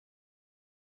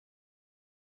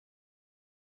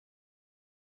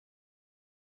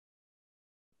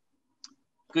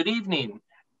Good evening,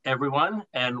 everyone,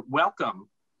 and welcome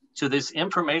to this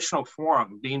informational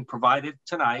forum being provided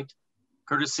tonight,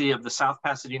 courtesy of the South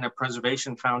Pasadena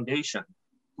Preservation Foundation.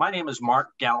 My name is Mark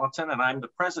Gallatin, and I'm the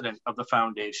president of the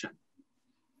foundation.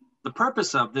 The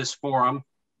purpose of this forum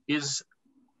is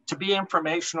to be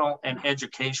informational and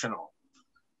educational.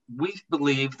 We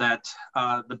believe that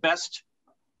the best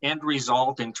end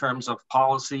result in terms of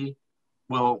policy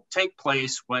will take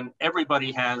place when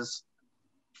everybody has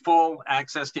full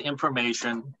access to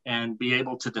information and be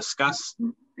able to discuss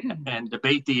and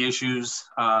debate the issues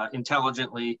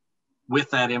intelligently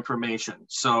with that information.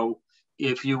 So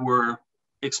if you were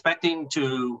expecting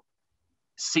to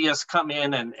see us come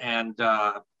in and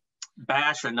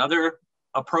bash another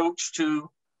approach to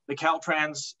the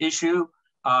CalTrans issue,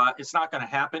 it's not going to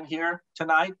happen here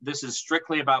tonight. This is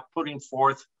strictly about putting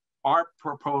forth our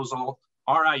proposal,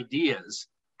 our ideas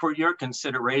for your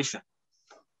consideration,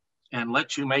 and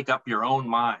let you make up your own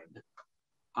mind.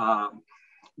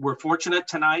 We're fortunate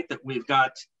tonight that we've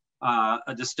got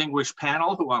a distinguished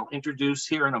panel who I'll introduce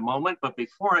here in a moment. But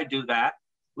before I do that,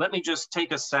 let me just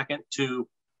take a second to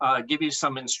give you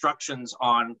some instructions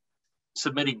on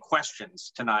submitting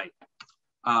questions tonight.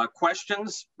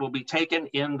 Questions will be taken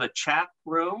in the chat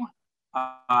room.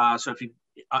 So if you're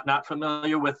not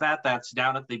familiar with that, that's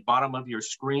down at the bottom of your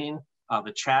screen,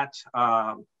 the chat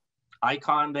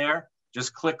icon there.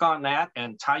 Just click on that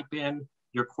and type in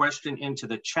your question into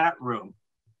the chat room.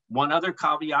 One other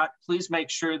caveat, please make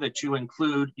sure that you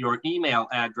include your email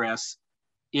address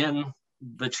in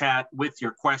the chat with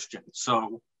your question.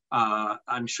 So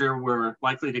I'm sure we're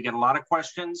likely to get a lot of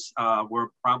questions. We're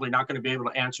probably not going to be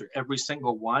able to answer every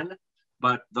single one,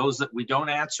 but those that we don't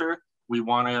answer, we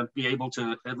want to be able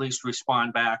to at least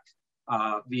respond back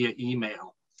via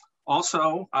email.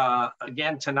 Also,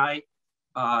 again, tonight,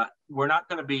 we're not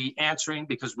going to be answering,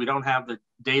 because we don't have the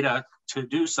data to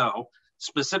do so,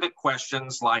 specific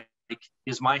questions like,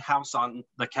 is my house on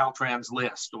the CalTrans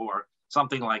list or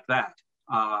something like that.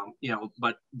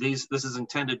 But this is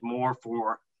intended more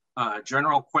for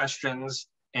general questions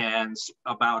and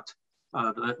about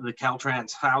the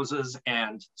CalTrans houses,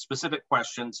 and specific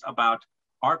questions about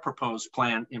our proposed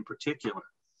plan in particular.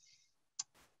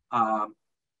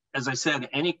 As I said,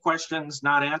 any questions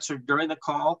not answered during the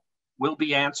call will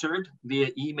be answered via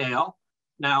email.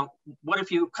 Now, what if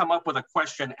you come up with a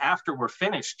question after we're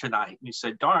finished tonight and you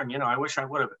said, darn, I wish I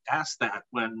would have asked that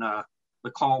when the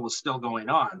call was still going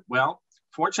on? Well,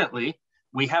 fortunately,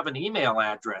 we have an email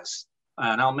address,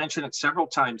 and I'll mention it several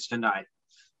times tonight.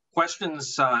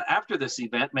 Questions after this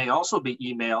event may also be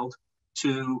emailed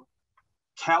to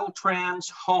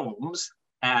CalTransHomes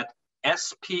at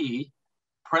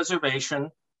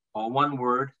S.P.Preservation, all one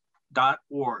word,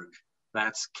 .org.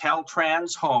 That's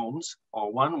CalTransHomes,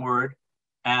 all one word,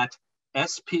 at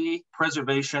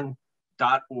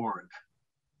sppreservation.org.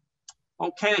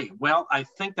 Okay, well, I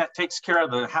think that takes care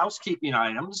of the housekeeping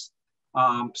items.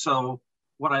 So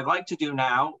what I'd like to do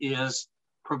now is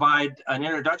provide an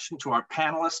introduction to our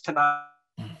panelists tonight,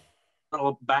 a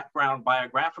little background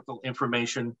biographical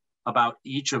information about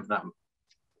each of them.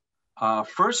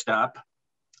 First up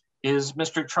is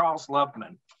Mr. Charles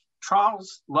Loveman.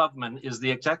 Charles Loveman is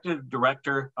the Executive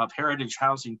Director of Heritage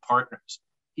Housing Partners.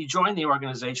 He joined the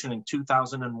organization in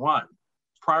 2001.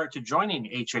 Prior to joining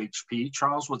HHP,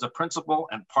 Charles was a principal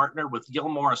and partner with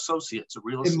Gilmore Associates, a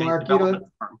real estate development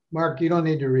firm. Mark, you don't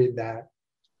need to read that.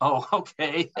 Oh,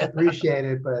 okay. I appreciate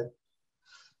it, but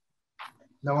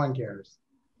no one cares.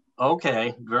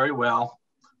 Okay, very well.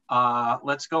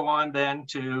 Let's go on then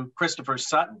to Christopher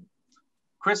Sutton.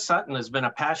 Chris Sutton has been a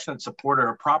passionate supporter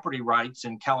of property rights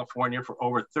in California for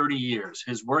over 30 years.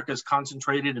 His work is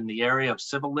concentrated in the area of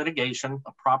civil litigation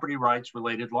of property rights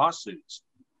related lawsuits.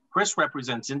 Chris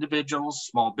represents individuals,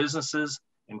 small businesses,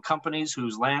 and companies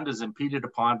whose land is impeded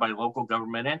upon by local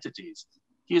government entities.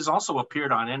 He has also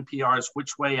appeared on NPR's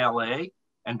Which Way LA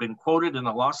and been quoted in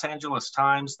the Los Angeles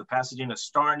Times, the Pasadena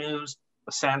Star News,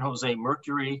 the San Jose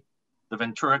Mercury, the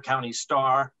Ventura County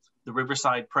Star, the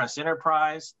Riverside Press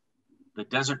Enterprise, the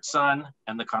Desert Sun,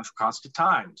 and the Contra Costa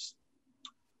Times.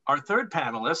 Our third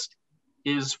panelist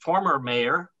is former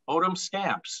Mayor Odom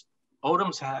Stamps.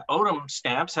 Odom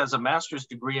Stamps has a master's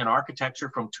degree in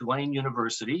architecture from Tulane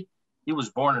University. He was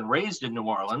born and raised in New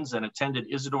Orleans and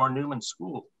attended Isidore Newman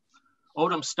School.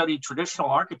 Odom studied traditional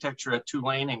architecture at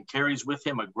Tulane and carries with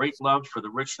him a great love for the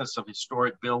richness of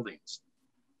historic buildings.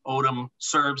 Odom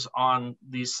serves on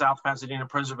the South Pasadena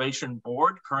Preservation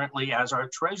Board, currently as our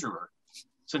treasurer.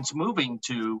 Since moving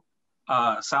to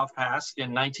South Pass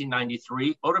in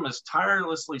 1993, Odom has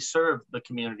tirelessly served the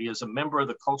community as a member of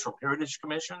the Cultural Heritage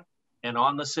Commission and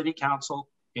on the City Council,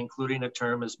 including a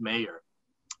term as mayor.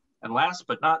 And last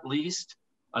but not least,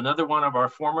 another one of our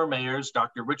former mayors,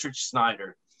 Dr. Richard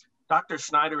Schneider. Dr.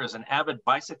 Schneider is an avid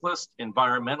bicyclist,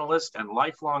 environmentalist, and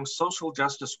lifelong social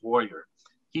justice warrior.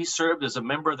 He served as a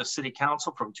member of the City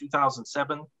Council from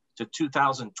 2007 to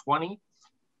 2020.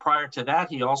 Prior to that,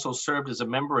 he also served as a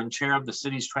member and chair of the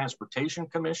city's Transportation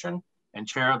Commission and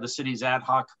chair of the city's Ad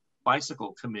Hoc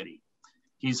Bicycle Committee.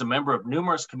 He's a member of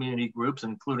numerous community groups,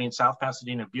 including South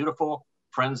Pasadena Beautiful,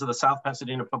 Friends of the South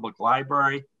Pasadena Public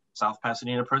Library, South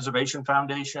Pasadena Preservation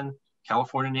Foundation,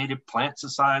 California Native Plant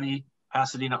Society,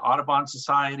 Pasadena Audubon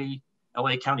Society,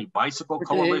 LA County Bicycle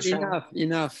Coalition.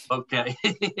 Enough. Okay.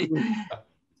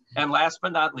 And last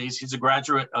but not least, he's a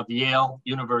graduate of Yale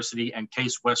University and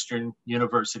Case Western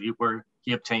University, where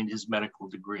he obtained his medical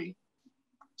degree.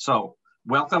 So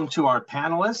welcome to our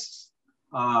panelists.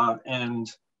 And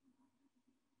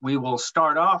we will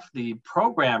start off the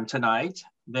program tonight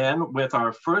then with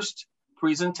our first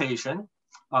presentation.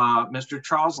 Mr.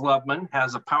 Charles Loveman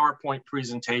has a PowerPoint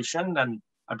presentation, and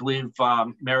I believe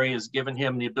Mary has given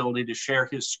him the ability to share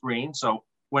his screen. So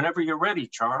whenever you're ready,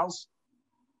 Charles.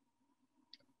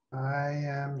 I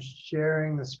am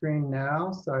sharing the screen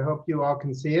now, so I hope you all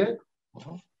can see it.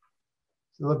 Does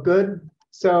it look good?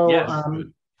 So yes.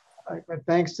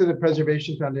 Thanks to the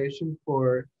Preservation Foundation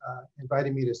for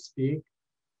inviting me to speak.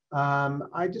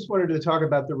 I just wanted to talk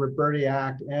about the Roberti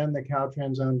Act and the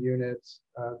CalTrans owned units,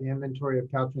 the inventory of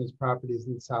CalTrans properties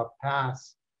in South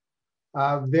Pass.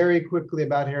 Very quickly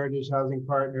about Heritage Housing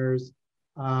Partners.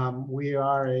 We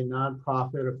are a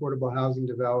nonprofit affordable housing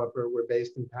developer. We're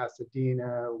based in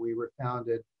Pasadena. We were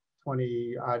founded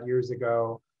 20 odd years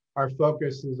ago. Our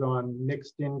focus is on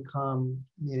mixed income,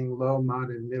 meaning low,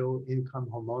 moderate, middle income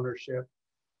homeownership.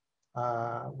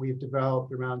 We've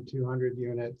developed around 200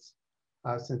 units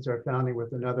since our founding,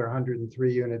 with another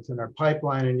 103 units in our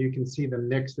pipeline. And you can see the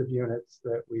mix of units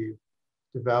that we've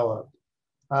developed.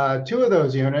 Two of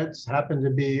those units happen to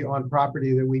be on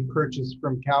property that we purchased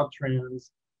from CalTrans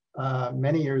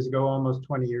many years ago, almost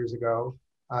 20 years ago,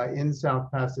 in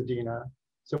South Pasadena.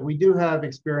 So we do have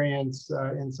experience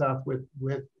in South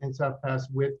Pass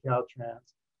with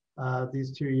CalTrans.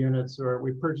 These two units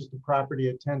we purchased a property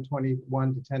at 1021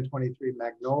 to 1023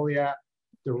 Magnolia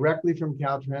directly from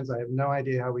CalTrans. I have no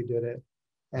idea how we did it.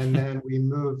 And then we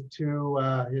moved two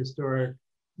historic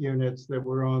units that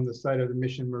were on the site of the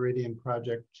Mission Meridian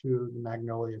project to the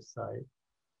Magnolia site.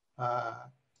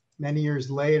 Many years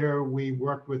later, we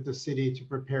worked with the city to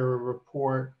prepare a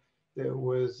report that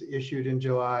was issued in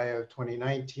July of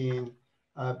 2019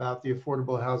 about the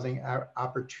affordable housing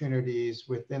opportunities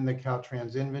within the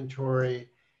CalTrans inventory.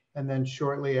 And then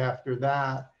shortly after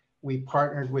that, we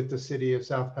partnered with the City of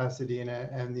South Pasadena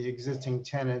and the existing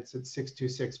tenants at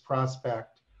 626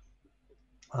 Prospect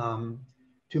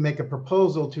to make a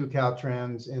proposal to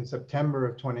CalTrans in September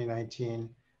of 2019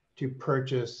 to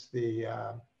purchase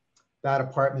that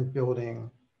apartment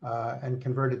building and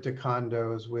convert it to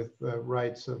condos with the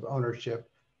rights of ownership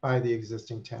by the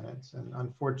existing tenants. And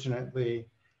unfortunately,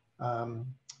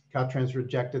 CalTrans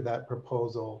rejected that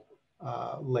proposal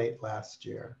late last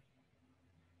year.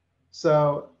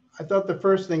 So I thought the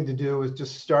first thing to do was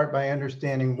just start by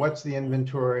understanding what's the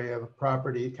inventory of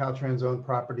property, CalTrans owned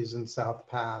properties in South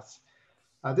Pass.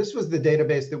 This was the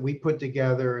database that we put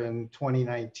together in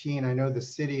 2019. I know the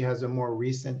city has a more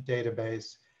recent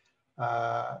database,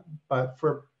 but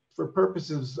for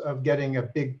purposes of getting a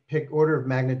big order of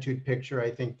magnitude picture,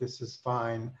 I think this is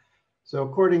fine. So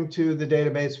according to the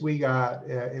database we got,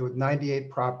 it was 98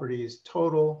 properties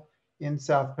total in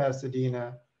South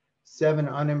Pasadena, 7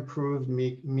 unimproved,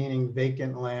 meaning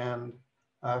vacant land,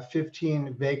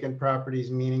 15 vacant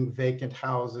properties, meaning vacant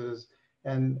houses,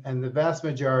 and the vast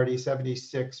majority,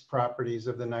 76 properties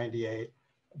of the 98,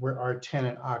 are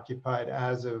tenant occupied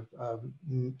as of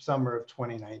summer of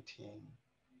 2019.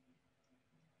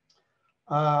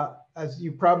 As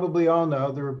you probably all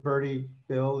know, the Roberti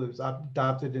bill was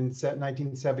adopted in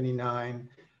 1979.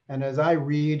 And as I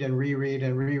read and reread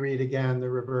and reread again the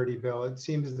Roberti bill, it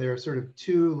seems there are sort of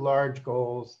two large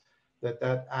goals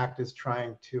that act is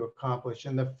trying to accomplish.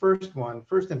 And the first one,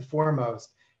 first and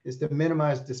foremost, is to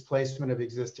minimize displacement of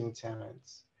existing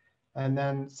tenants. And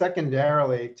then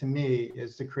secondarily, to me,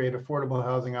 is to create affordable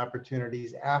housing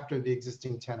opportunities after the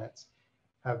existing tenants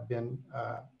have been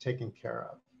taken care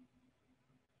of.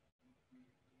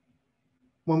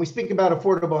 When we speak about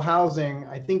affordable housing,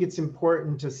 I think it's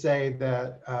important to say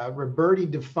that Roberti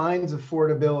defines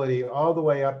affordability all the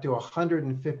way up to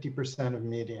 150% of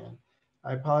median.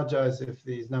 I apologize if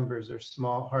these numbers are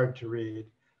small, hard to read.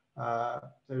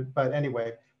 But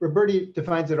anyway, Roberti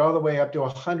defines it all the way up to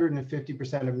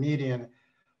 150% of median.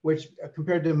 which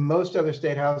compared to most other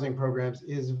state housing programs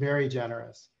is very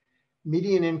generous.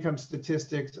 Median income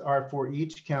statistics are for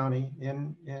each county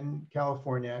in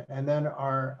California, and then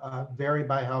are vary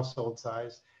by household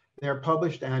size. They're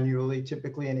published annually,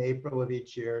 typically in April of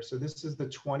each year. So this is the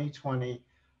 2020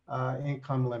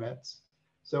 income limits.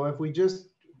 So if we just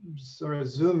sort of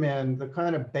zoom in, the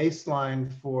kind of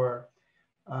baseline for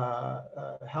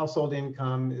household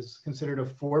income is considered a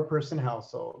 4-person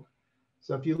household.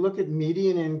 So if you look at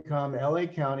median income, LA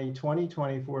County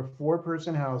 2020 for a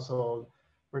 4-person household,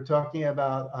 we're talking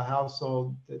about a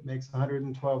household that makes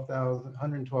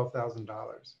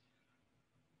 $112,000.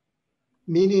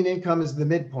 Median income is the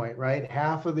midpoint, right?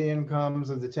 Half of the incomes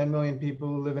of the 10 million people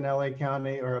who live in LA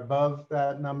County are above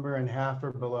that number and half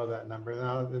are below that number.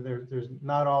 Now, there's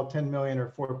not all 10 million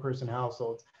or 4-person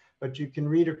households, but you can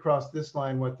read across this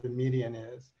line what the median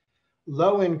is.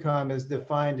 Low income is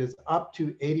defined as up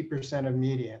to 80% of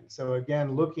median. So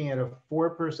again, looking at a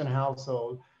 4-person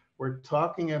household, we're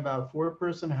talking about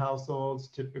 4-person households,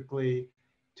 typically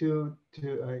two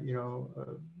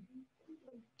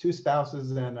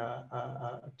spouses and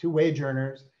 2 wage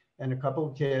earners and a couple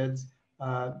of kids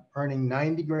earning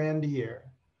 90 grand a year.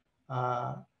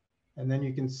 And then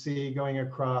you can see going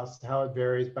across how it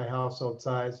varies by household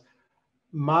size.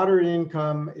 Moderate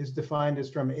income is defined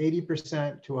as from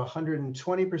 80% to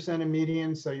 120% of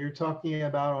median. So you're talking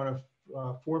about on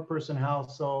a 4-person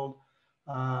household,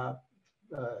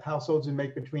 households who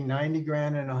make between 90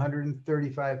 grand and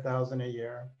 135,000 a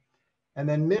year. And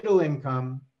then middle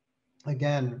income,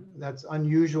 again, that's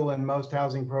unusual in most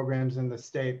housing programs in the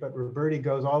state, but Roberti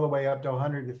goes all the way up to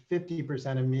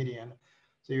 150% of median.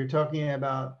 So you're talking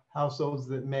about households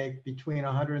that make between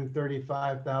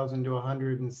 135,000 to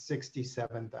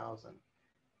 167,000.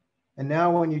 And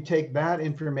now when you take that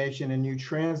information and you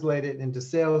translate it into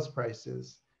sales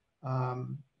prices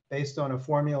based on a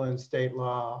formula in state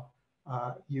law,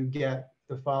 you get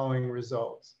the following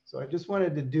results. So I just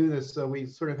wanted to do this so we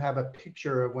sort of have a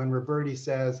picture of when Roberti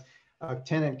says a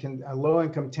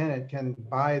low-income tenant can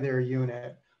buy their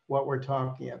unit, what we're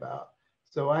talking about.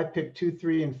 So I picked 2,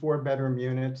 3, and 4 bedroom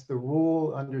units. The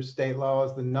rule under state law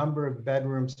is the number of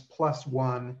bedrooms plus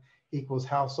 1 equals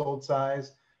household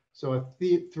size. So a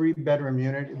 3-bedroom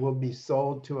unit will be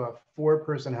sold to a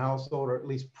 4-person household, or at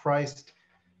least priced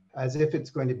as if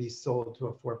it's going to be sold to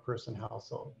a 4-person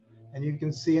household. And you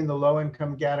can see in the low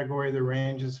income category, the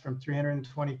range is from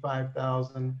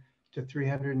 325,000 to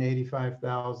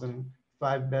 385,000.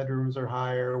 5 bedrooms or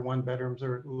higher, 1 bedrooms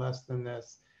are less than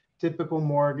this. Typical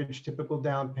mortgage, typical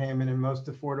down payment in most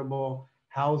affordable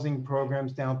housing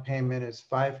programs, down payment is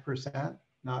 5%,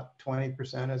 not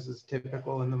 20% as is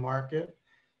typical in the market.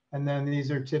 And then these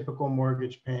are typical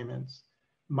mortgage payments.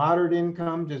 Moderate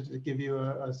income, just to give you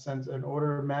a sense, an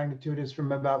order of magnitude, is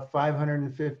from about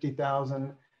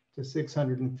 550,000 to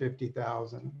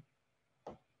 650,000.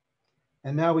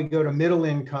 And now we go to middle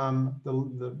income,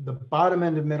 the bottom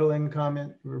end of middle income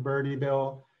in Roberti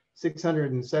bill,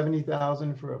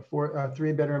 670,000 for a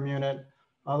 3-bedroom unit,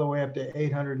 all the way up to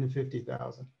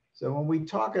 850,000. So when we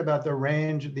talk about the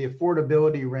range, the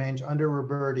affordability range under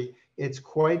Roberti, it's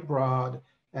quite broad,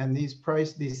 and these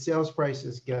sales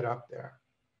prices get up there.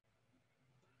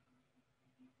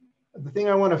 The thing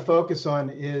I want to focus on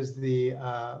is the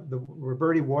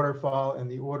Roberti waterfall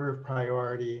and the order of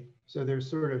priority. So there's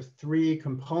sort of 3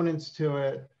 components to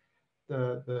it: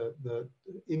 the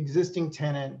existing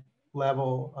tenant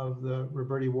level of the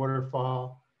Roberti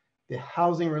waterfall, the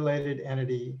housing related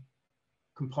entity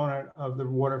component of the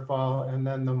waterfall, and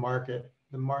then the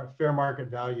fair market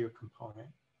value component.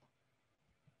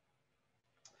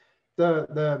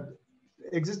 The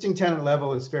existing tenant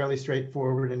level is fairly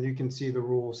straightforward, and you can see the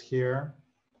rules here.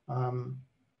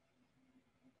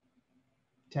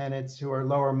 Tenants who are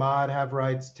lower mod have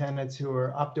rights. Tenants who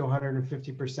are up to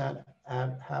 150%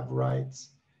 have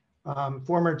rights.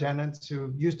 Former tenants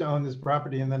who used to own this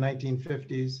property in the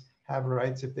 1950s have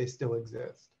rights if they still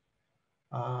exist.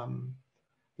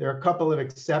 There are a couple of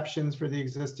exceptions for the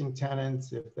existing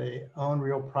tenants. If they owned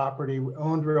real property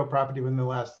within the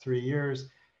last 3 years,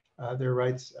 their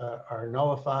rights are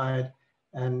nullified.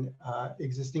 And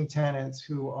existing tenants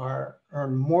who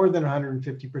earn more than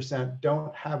 150%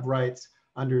 don't have rights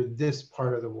under this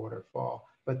part of the waterfall,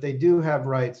 but they do have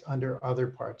rights under other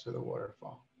parts of the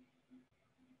waterfall.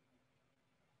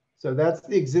 So that's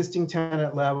the existing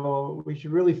tenant level. We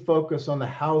should really focus on the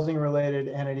housing related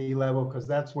entity level because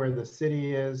that's where the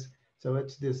city is. So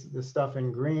it's this stuff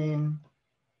in green.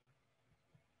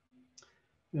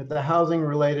 And at the housing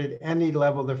related entity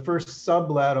level, the first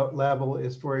sub level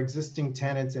is for existing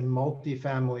tenants in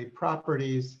multifamily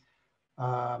properties.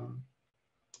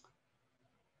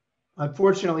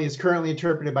 unfortunately is currently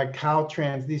interpreted by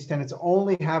CalTrans. These tenants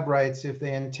only have rights if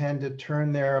they intend to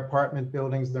turn their apartment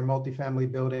buildings, their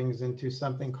multifamily buildings, into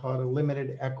something called a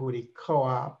limited equity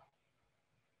co-op.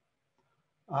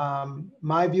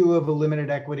 My view of a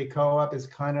limited equity co-op is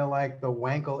kind of like the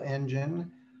Wankel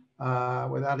engine.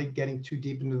 Without it getting too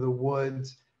deep into the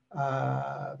woods,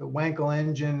 the Wankel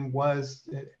engine was,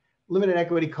 limited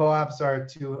equity co-ops are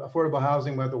to affordable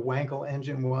housing what the Wankel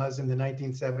engine was in the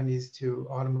 1970s to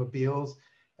automobiles.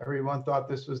 Everyone thought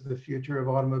this was the future of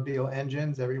automobile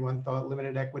engines. Everyone thought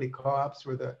limited equity co-ops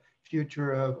were the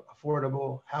future of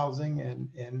affordable housing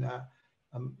and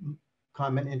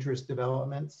common interest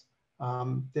developments.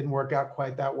 Didn't work out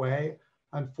quite that way.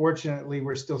 Unfortunately,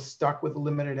 we're still stuck with the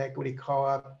limited equity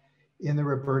co-op in the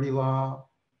Roberti law,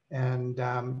 and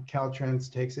CalTrans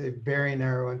takes a very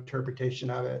narrow interpretation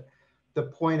of it. The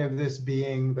point of this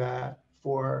being that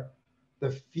for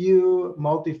the few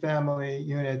multifamily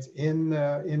units in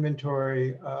the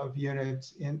inventory of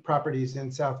units in properties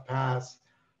in South Pass,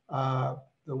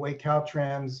 the way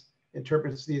CalTrans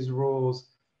interprets these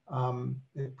rules,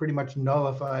 it pretty much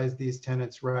nullifies these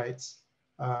tenants' rights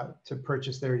to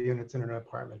purchase their units in an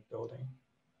apartment building.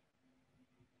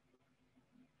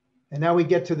 And now we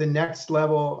get to the next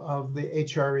level of the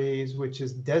HREs, which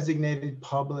is designated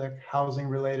public housing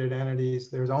related entities.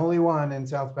 There's only one in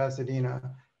South Pasadena,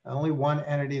 only one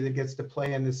entity that gets to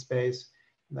play in this space,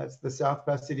 and that's the South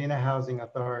Pasadena Housing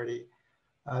Authority.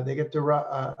 They get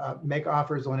to make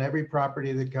offers on every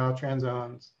property that CalTrans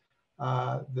owns.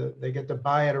 They get to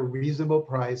buy at a reasonable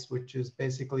price, which is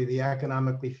basically the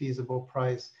economically feasible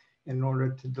price in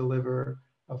order to deliver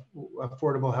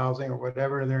affordable housing or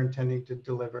whatever they're intending to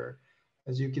deliver.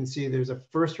 As you can see, there's a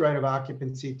first right of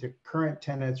occupancy to current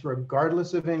tenants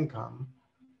regardless of income.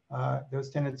 Those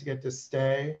tenants get to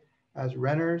stay as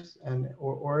renters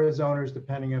or as owners,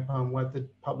 depending upon what the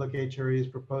public HRE is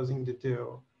proposing to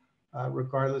do,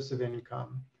 regardless of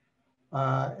income.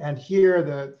 And here,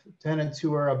 the tenants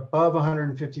who are above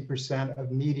 150%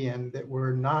 of median that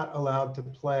were not allowed to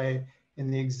play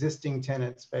in the existing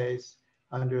tenant space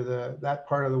under that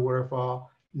part of the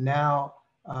waterfall now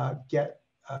get,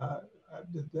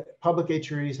 the public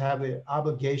HREs have the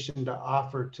obligation to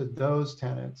offer to those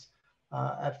tenants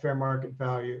at fair market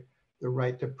value the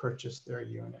right to purchase their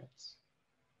units.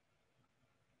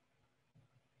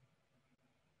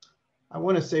 I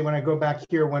want to say, when I go back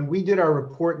here, when we did our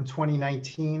report in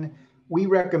 2019, we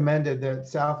recommended that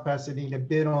South Pasadena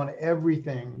bid on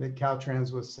everything that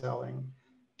CalTrans was selling,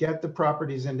 get the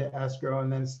properties into escrow,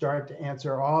 and then start to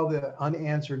answer all the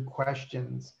unanswered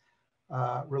questions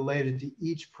related to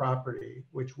each property,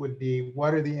 which would be,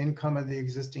 what are the income of the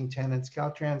existing tenants?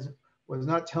 CalTrans was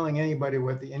not telling anybody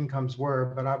what the incomes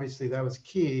were, but obviously that was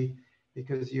key,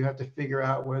 because you have to figure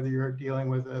out whether you're dealing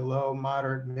with a low,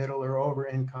 moderate, middle, or over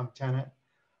income tenant.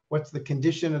 What's the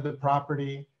condition of the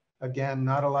property? Again,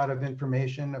 not a lot of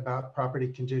information about property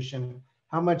condition.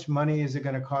 How much money is it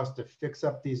going to cost to fix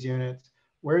up these units?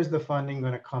 Where's the funding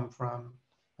going to come from?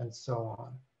 And so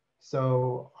on.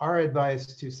 So our advice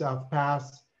to South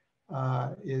Pass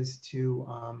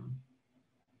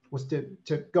was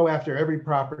to go after every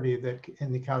property that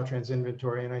in the CalTrans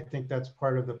inventory. And I think that's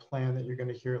part of the plan that you're going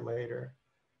to hear later.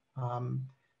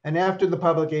 And after the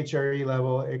public HRE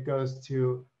level, it goes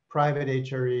to private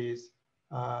HREs.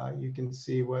 You can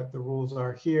see what the rules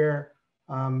are here.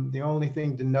 The only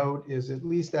thing to note is, at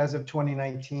least as of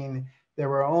 2019, there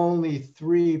were only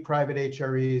 3 private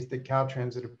HREs that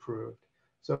CalTrans had approved.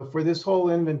 So for this whole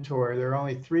inventory, there are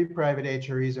only 3 private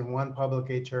HREs and 1 public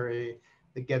HRE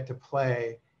that get to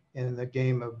play in the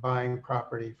game of buying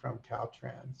property from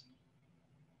CalTrans.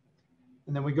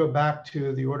 And then we go back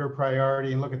to the order of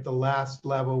priority and look at the last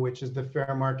level, which is the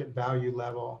fair market value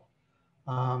level.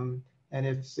 And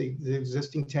if the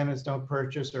existing tenants don't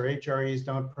purchase or HREs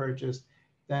don't purchase,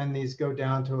 then these go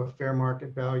down to a fair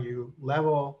market value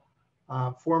level.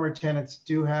 Former tenants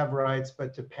do have rights,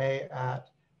 but to pay at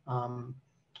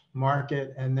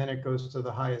market, and then it goes to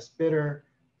the highest bidder.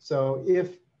 So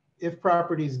if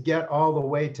properties get all the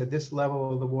way to this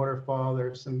level of the waterfall,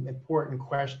 there's some important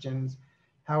questions.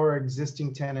 How are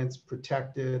existing tenants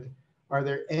protected? Are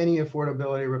there any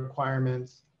affordability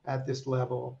requirements at this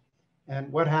level?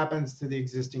 And what happens to the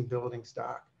existing building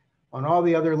stock? On all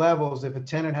the other levels, if a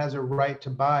tenant has a right to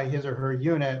buy his or her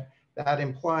unit, that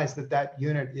implies that that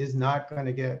unit is not going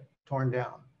to get torn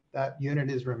down. That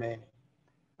unit is remaining.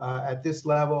 At this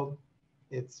level,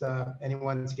 it's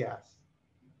anyone's guess.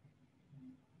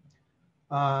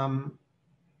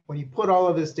 When you put all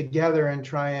of this together and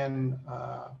try and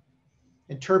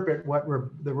interpret what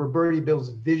the Roberti Bill's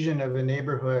vision of a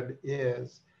neighborhood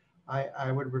is,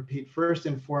 I would repeat, first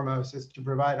and foremost, is to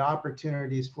provide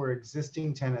opportunities for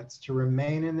existing tenants to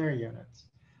remain in their units,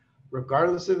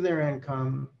 regardless of their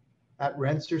income, at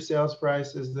rents or sales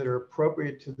prices that are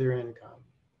appropriate to their income.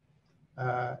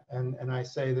 And I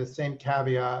say the same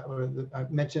caveat, I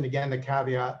mentioned again the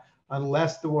caveat,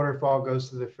 unless the waterfall goes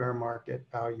to the fair market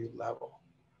value level.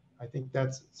 I think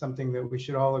that's something that we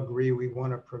should all agree we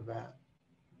want to prevent.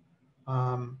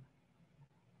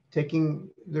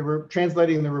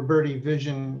 Translating the Roberti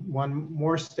vision one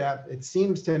more step, it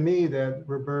seems to me that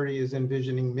Roberti is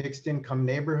envisioning mixed income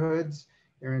neighborhoods.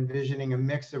 They're envisioning a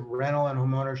mix of rental and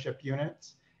homeownership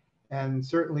units. And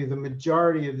certainly the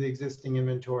majority of the existing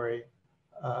inventory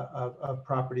of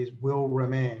properties will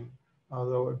remain,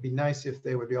 although it would be nice if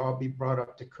they would all be brought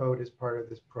up to code as part of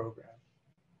this program.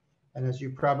 And as you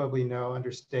probably know,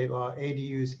 under state law,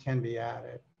 ADUs can be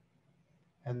added.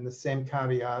 And the same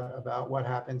caveat about what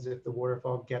happens if the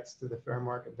waterfall gets to the fair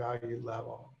market value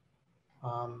level.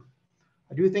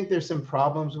 I do think there's some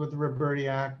problems with the Roberti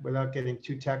Act without getting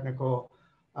too technical.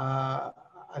 I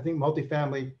think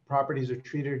multifamily properties are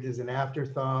treated as an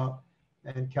afterthought,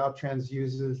 and CalTrans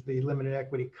uses the limited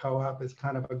equity co-op as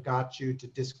kind of a got-you to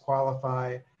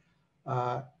disqualify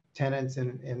tenants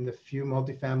in the few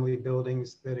multifamily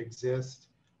buildings that exist.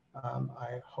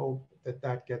 I hope that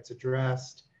that gets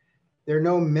addressed. There are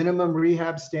no minimum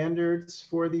rehab standards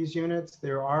for these units.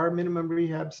 There are minimum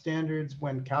rehab standards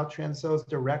when CalTrans sells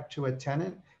direct to a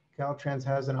tenant. CalTrans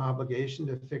has an obligation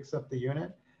to fix up the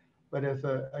unit. But if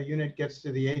a unit gets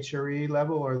to the HRE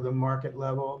level or the market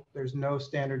level, there's no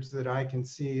standards that I can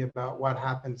see about what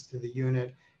happens to the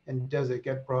unit and does it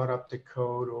get brought up to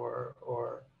code or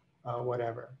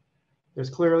whatever. There's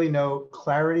clearly no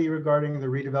clarity regarding the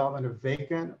redevelopment of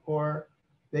vacant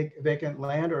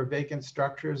land or vacant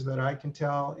structures that I can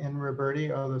tell in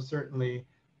Roberti, although certainly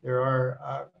there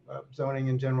are zoning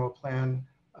and general plan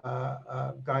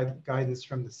guidance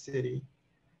from the city.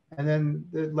 And then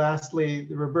lastly,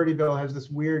 the Roberti bill has this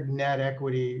weird net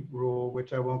equity rule,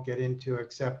 which I won't get into,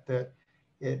 except that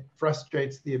it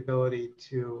frustrates the ability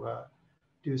to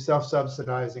do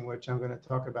self-subsidizing, which I'm going to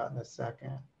talk about in a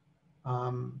second.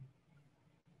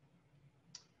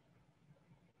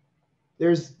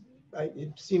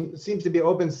 It seems to be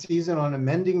open season on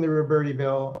amending the Roberti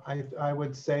bill. I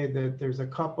would say that there's a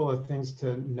couple of things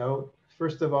to note.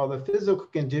 First of all, the physical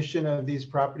condition of these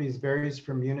properties varies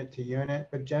from unit to unit,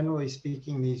 but generally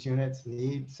speaking, these units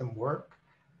need some work.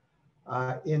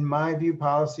 In my view,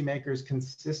 policymakers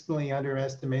consistently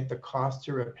underestimate the cost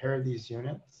to repair these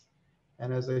units.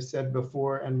 And as I said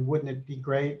before, and wouldn't it be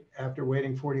great after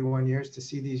waiting 41 years to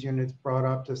see these units brought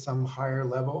up to some higher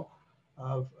level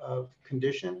of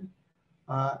condition?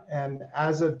 And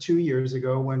as of 2 years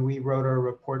ago, when we wrote our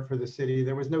report for the city,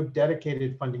 there was no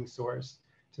dedicated funding source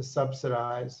to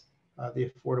subsidize the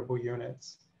affordable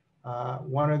units.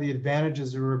 One of the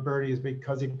advantages of Roberti is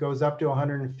because it goes up to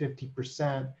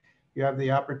 150%, you have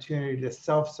the opportunity to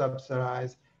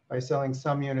self-subsidize by selling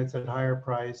some units at higher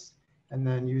price and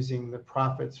then using the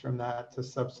profits from that to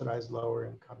subsidize lower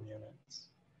income units.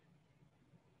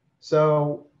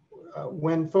 So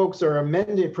when folks are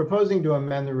proposing to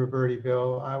amend the Roberti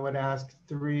bill, I would ask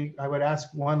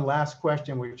one last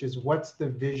question, which is what's the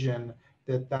vision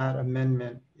that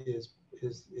amendment is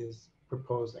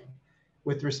proposing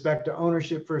with respect to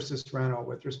ownership versus rental,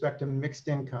 with respect to mixed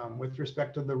income, with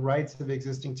respect to the rights of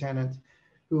existing tenants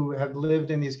who have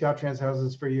lived in these CalTrans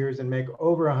houses for years and make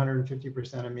over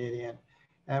 150% of median,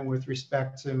 and with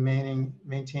respect to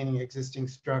maintaining existing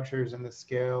structures and the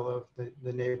scale of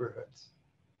the neighborhoods.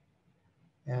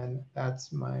 And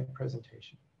that's my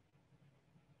presentation.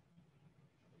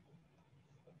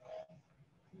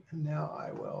 And now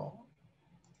I will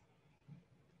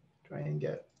try and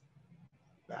get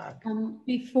back.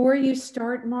 Before you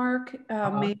start, Mark,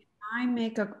 may I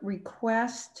make a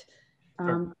request?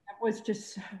 Sure. That was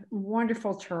just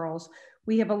wonderful, Charles.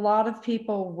 We have a lot of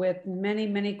people with many,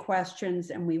 many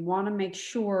questions, and we want to make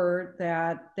sure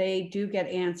that they do get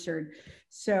answered.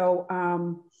 So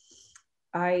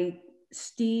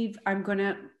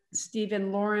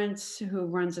Stephen Lawrence, who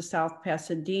runs the South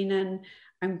Pasadena,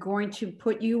 I'm going to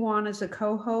put you on as a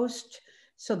co-host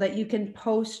so that you can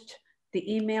post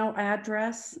the email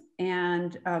address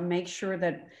and make sure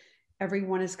that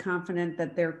everyone is confident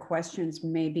that their questions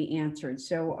may be answered.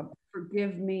 So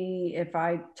forgive me if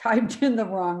I typed in the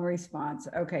wrong response.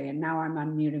 Okay, and now I'm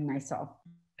unmuting myself.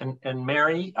 And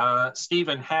Mary,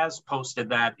 Stephen has posted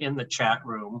that in the chat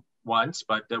room once,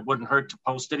 but it wouldn't hurt to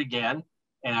post it again.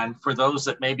 And for those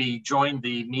that maybe joined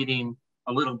the meeting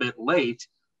a little bit late,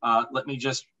 let me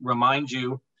just remind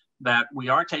you that we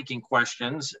are taking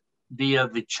questions via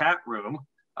the chat room.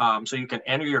 So you can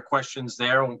enter your questions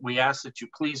there. We ask that you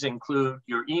please include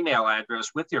your email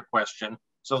address with your question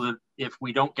so that if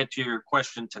we don't get to your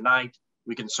question tonight,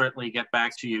 we can certainly get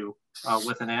back to you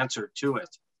with an answer to it.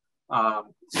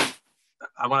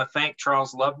 I want to thank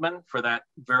Charles Loveman for that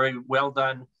very well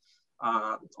done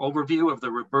overview of the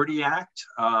Roberti Act.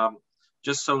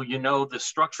 Just so you know the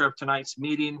structure of tonight's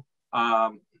meeting,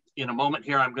 in a moment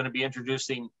here, I'm going to be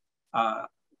introducing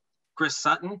Chris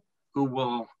Sutton, who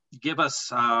will give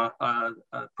us a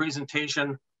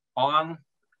presentation on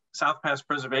South Pass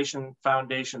Preservation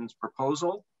Foundation's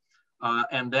proposal.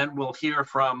 And then we'll hear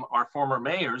from our former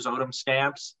mayors, Odom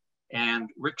Stamps and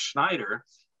Rick Schneider,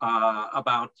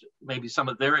 about maybe some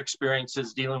of their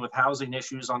experiences dealing with housing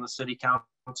issues on the city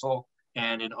council.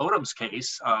 And in Odom's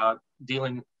case,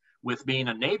 dealing with being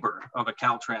a neighbor of a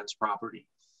CalTrans property.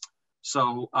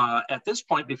 So at this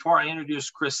point, before I introduce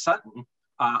Chris Sutton,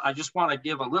 I just want to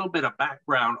give a little bit of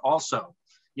background also.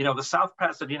 You know, the South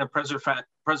Pasadena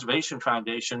Preservation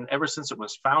Foundation, ever since it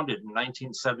was founded in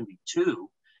 1972,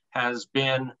 has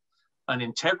been an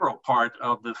integral part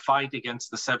of the fight against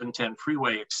the 710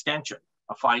 freeway extension,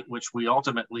 a fight which we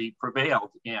ultimately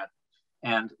prevailed in.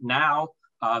 And now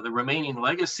the remaining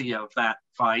legacy of that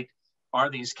fight are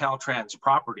these CalTrans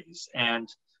properties. And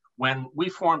when we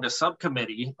formed a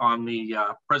subcommittee on the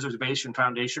Preservation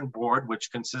Foundation board,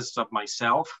 which consists of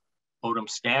myself, Odom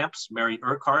Stamps, Mary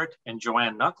Urquhart, and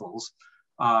Joanne Knuckles,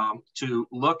 to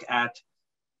look at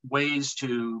ways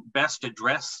to best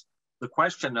address the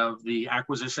question of the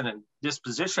acquisition and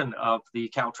disposition of the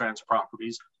CalTrans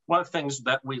properties, one of the things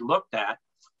that we looked at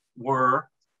were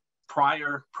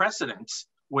prior precedents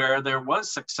where there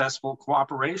was successful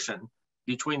cooperation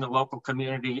between the local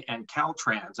community and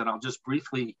CalTrans. And I'll just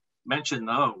briefly mention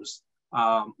those.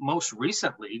 Most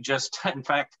recently, in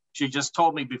fact, she just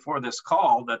told me before this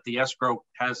call that the escrow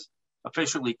has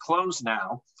officially closed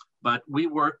now, but we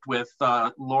worked with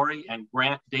Lori and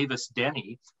Grant Davis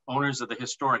Denny, owners of the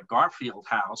historic Garfield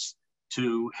House,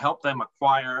 to help them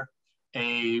acquire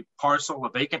a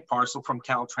vacant parcel from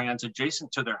CalTrans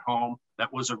adjacent to their home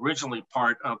that was originally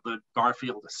part of the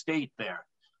Garfield estate there.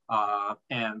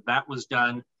 And that was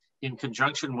done in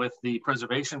conjunction with the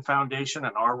Preservation Foundation,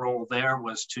 and our role there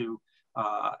was to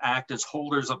act as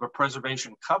holders of a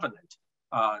preservation covenant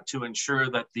to ensure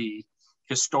that the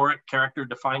historic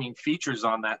character-defining features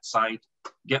on that site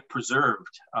get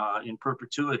preserved in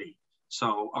perpetuity.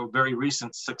 So a very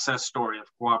recent success story of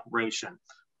cooperation.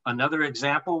 Another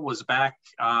example was back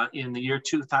in the year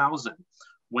 2000,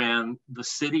 when the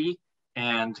city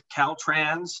and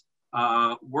CalTrans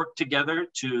worked together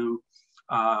to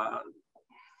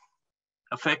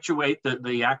effectuate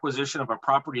the acquisition of a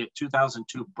property at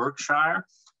 2002 Berkshire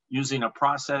using a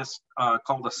process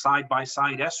called a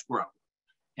side-by-side escrow.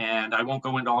 And I won't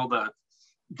go into all the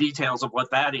details of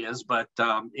what that is, but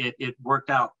it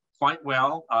worked out quite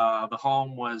well. The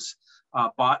home was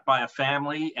bought by a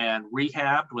family and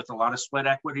rehabbed with a lot of sweat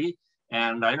equity.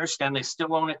 And I understand they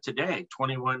still own it today,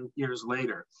 21 years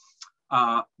later.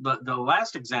 The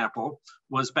last example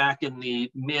was back in the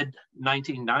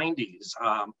mid-1990s.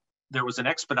 There was an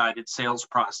expedited sales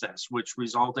process, which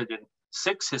resulted in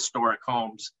 6 historic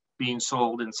homes being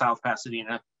sold in South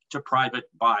Pasadena to private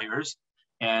buyers.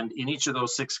 And in each of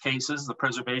those 6 cases, the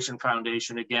Preservation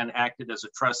Foundation again acted as a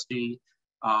trustee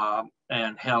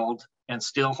and held and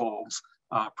still holds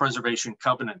preservation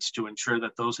covenants to ensure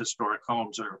that those historic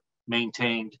homes are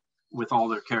maintained with all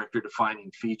their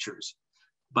character-defining features.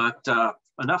 But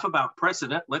enough about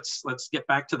precedent. Let's get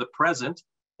back to the present.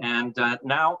 And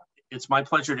now it's my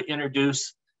pleasure to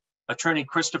introduce Attorney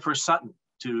Christopher Sutton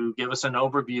to give us an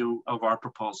overview of our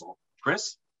proposal.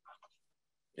 Chris?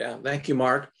 Yeah, thank you,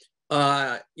 Mark.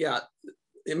 Yeah,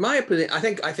 in my opinion, I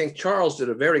think Charles did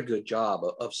a very good job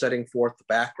of setting forth the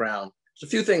background. There's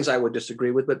a few things I would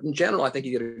disagree with, but in general, I think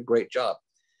he did a great job.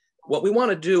 What we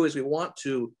want to do is we want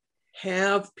to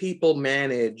have people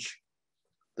manage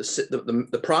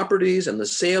the properties and the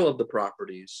sale of the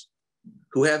properties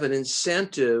who have an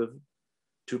incentive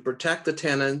to protect the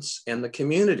tenants and the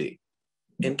community.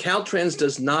 And CalTrans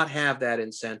does not have that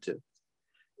incentive.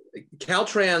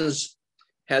 CalTrans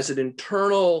has an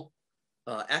internal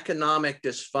economic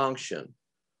dysfunction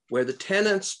where the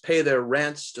tenants pay their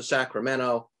rents to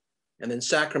Sacramento, and then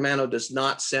Sacramento does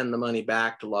not send the money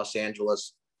back to Los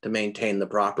Angeles to maintain the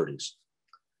properties.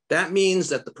 That means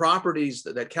that the properties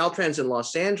that CalTrans in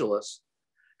Los Angeles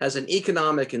has an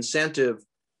economic incentive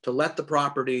to let the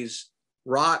properties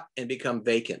rot and become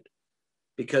vacant.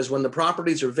 Because when the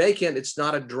properties are vacant, it's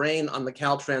not a drain on the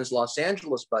CalTrans Los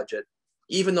Angeles budget,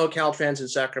 even though CalTrans in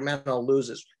Sacramento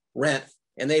loses rent.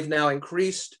 And they've now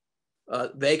increased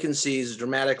vacancies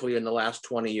dramatically in the last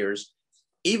 20 years,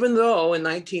 even though in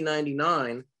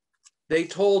 1999, they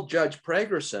told Judge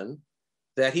Pragerson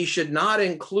that he should not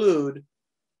include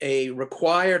a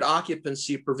required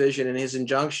occupancy provision in his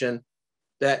injunction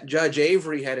that Judge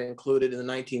Avery had included in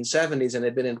the 1970s and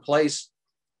had been in place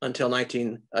until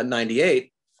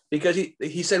 1998, because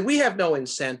he said, we have no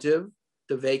incentive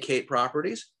to vacate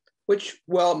properties, which,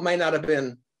 well, may not have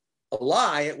been a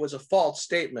lie, it was a false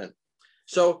statement.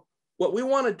 So what we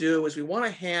want to do is we want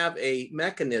to have a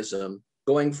mechanism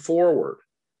going forward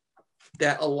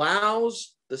that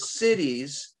allows the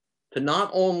cities to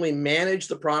not only manage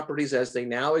the properties as they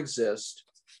now exist,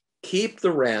 keep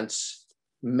the rents,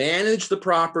 manage the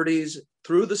properties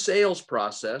through the sales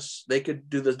process. They could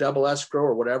do the double escrow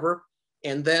or whatever.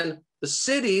 And then the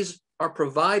cities are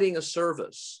providing a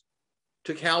service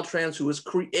to CalTrans, who has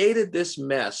created this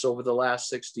mess over the last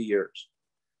 60 years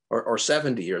or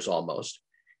 70 years almost.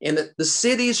 And that the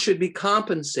cities should be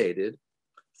compensated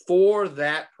for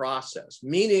that process,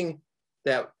 meaning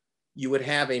that you would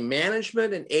have a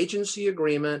management and agency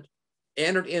agreement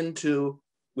entered into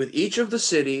with each of the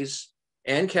cities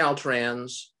and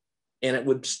CalTrans, and it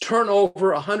would turn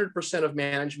over 100% of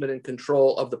management and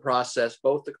control of the process,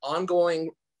 both the ongoing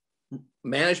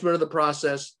management of the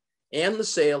process and the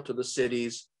sale to the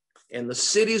cities. And the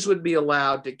cities would be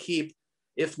allowed to keep,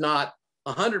 if not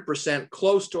 100%,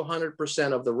 close to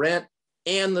 100% of the rent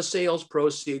and the sales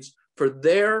proceeds for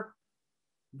their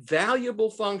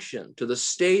valuable function to the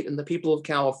state and the people of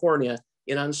California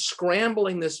in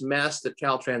unscrambling this mess that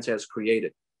CalTrans has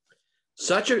created.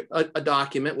 Such a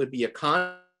document would be a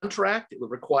contract. It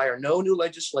would require no new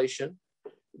legislation.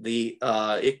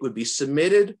 It would be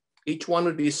submitted. Each one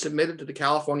would be submitted to the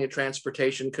California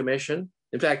Transportation Commission.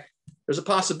 In fact, there's a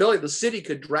possibility the city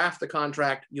could draft the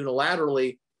contract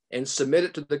unilaterally and submit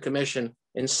it to the commission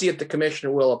and see if the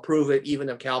commissioner will approve it, even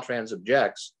if CalTrans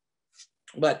objects.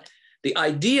 But the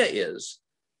idea is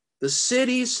the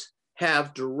cities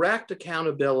have direct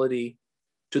accountability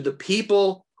to the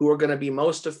people who are going to be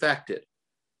most affected: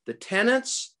 the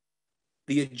tenants,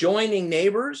 the adjoining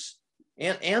neighbors,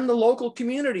 and the local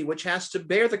community, which has to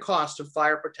bear the cost of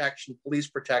fire protection, police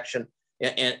protection,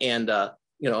 and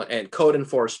code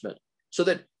enforcement. So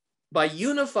that by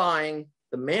unifying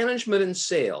the management and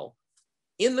sale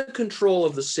in the control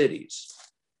of the cities,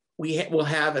 we will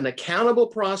have an accountable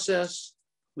process.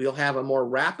 We'll have a more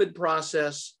rapid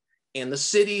process, and the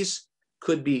cities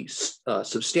could be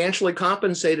substantially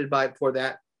compensated for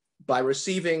that by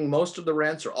receiving most of the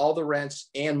rents or all the rents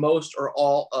and most or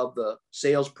all of the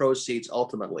sales proceeds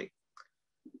ultimately.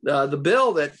 The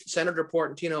bill that Senator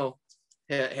Portantino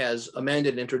has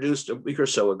amended and introduced a week or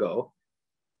so ago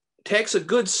takes a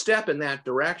good step in that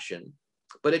direction,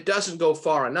 but it doesn't go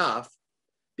far enough,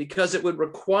 because it would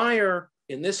require,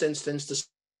 in this instance, the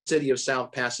City of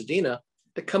South Pasadena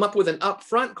to come up with an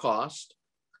upfront cost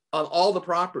on all the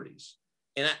properties.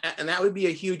 And that would be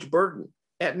a huge burden.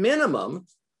 At minimum,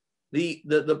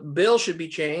 the bill should be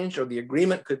changed, or the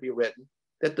agreement could be written,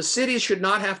 that the cities should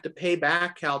not have to pay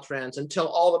back CalTrans until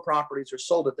all the properties are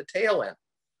sold at the tail end.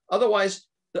 Otherwise,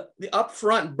 the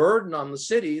upfront burden on the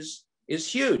cities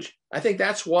is huge. I think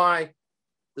that's why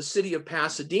the City of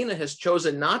Pasadena has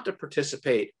chosen not to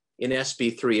participate in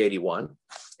SB 381.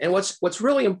 And what's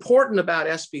really important about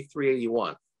SB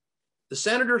 381, the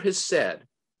senator has said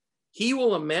he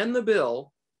will amend the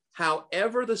bill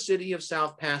however the City of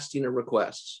South Pasadena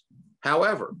requests.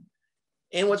 However,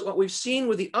 and what we've seen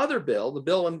with the other bill, the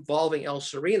bill involving El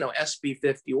Sereno, SB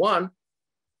 51,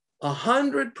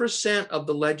 100% of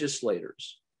the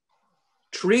legislators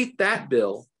treat that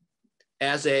bill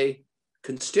as a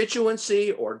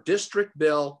constituency or district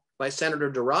bill by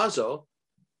Senator Durazo,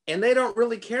 and they don't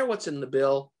really care what's in the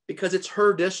bill because it's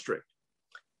her district.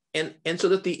 And so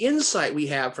that the insight we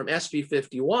have from SB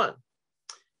 51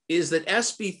 is that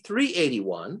SB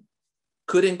 381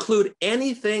 could include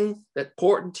anything that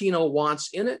Portantino wants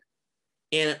in it,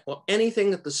 and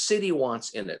anything that the city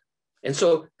wants in it. And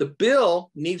so the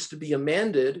bill needs to be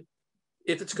amended,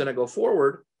 if it's going to go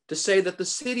forward, to say that the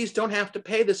cities don't have to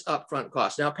pay this upfront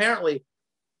cost. Now, apparently,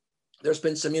 there's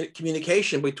been some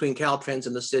communication between CalTrans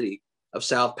and the City of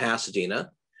South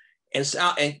Pasadena, and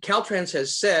CalTrans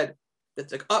has said that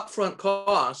the upfront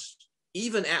cost,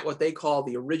 even at what they call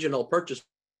the original purchase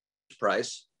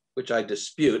price, which I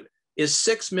dispute, is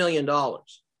 $6 million.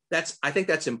 I think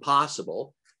that's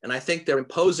impossible. And I think they're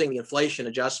imposing the inflation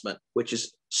adjustment, which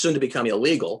is soon to become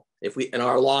illegal and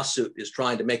our lawsuit is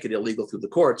trying to make it illegal through the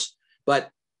courts. But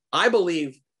I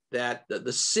believe that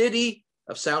the City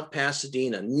of South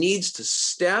Pasadena needs to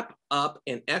step up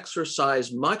and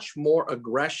exercise much more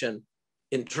aggression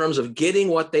in terms of getting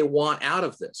what they want out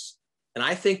of this. And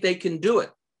I think they can do it.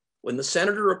 When the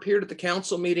senator appeared at the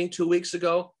council meeting 2 weeks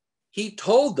ago, he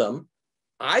told them,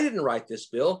 I didn't write this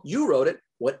bill, you wrote it.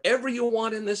 Whatever you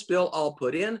want in this bill, I'll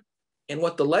put in. And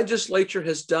what the legislature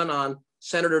has done on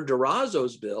Senator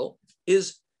Durazo's bill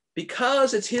is,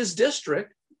 because it's his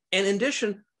district, and in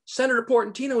addition, Senator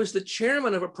Portantino is the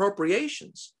chairman of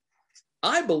appropriations,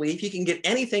 I believe he can get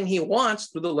anything he wants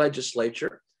through the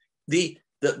legislature. The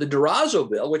Durazo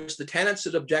bill, which the tenants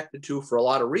had objected to for a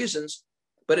lot of reasons,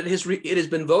 but it has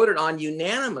been voted on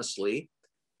unanimously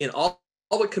in all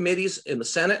the committees in the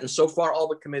Senate, and so far all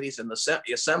the committees in the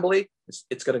Assembly.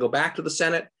 It's going to go back to the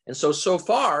Senate. And so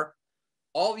far,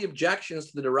 all the objections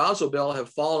to the Durazo bill have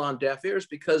fallen on deaf ears,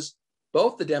 because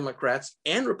both the Democrats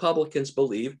and Republicans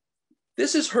believe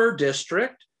this is her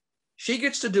district. She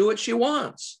gets to do what she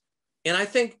wants. And I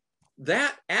think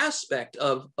that aspect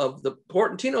of the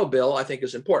Portantino bill, I think,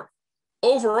 is important.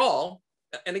 Overall,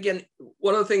 and again,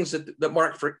 one of the things that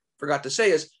Mark forgot to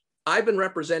say is, I've been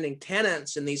representing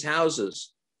tenants in these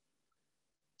houses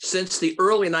since the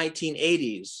early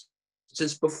 1980s,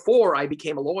 since before I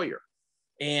became a lawyer.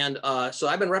 And so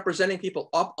I've been representing people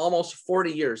up almost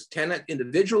 40 years, tenant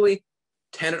individually,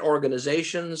 tenant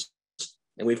organizations,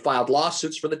 and we've filed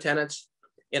lawsuits for the tenants.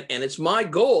 And it's my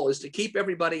goal is to keep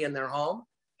everybody in their home,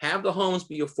 have the homes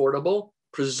be affordable,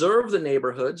 preserve the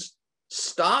neighborhoods,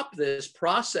 stop this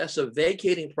process of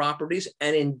vacating properties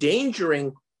and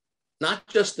endangering not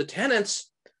just the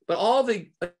tenants, but all the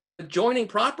adjoining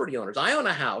property owners. I own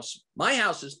a house. My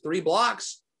house is 3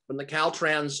 blocks from the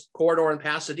CalTrans corridor in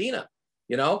Pasadena,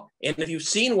 you know? And if you've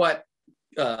seen what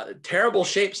terrible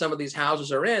shape some of these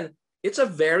houses are in, it's a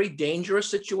very dangerous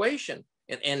situation.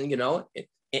 And you know,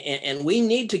 and we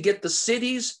need to get the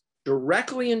cities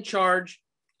directly in charge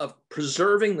of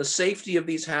preserving the safety of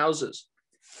these houses,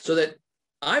 so that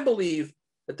I believe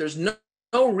that there's no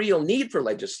real need for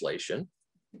legislation.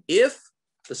 If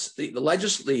the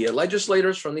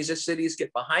legislators from these cities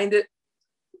get behind it,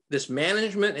 this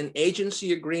management and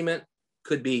agency agreement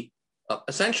could be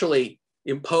essentially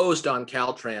imposed on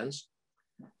CalTrans.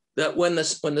 That when the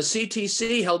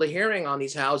CTC held a hearing on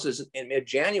these houses in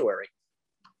mid-January,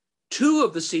 2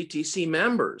 of the CTC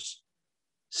members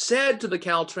said to the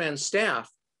CalTrans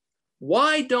staff,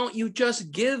 why don't you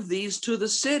just give these to the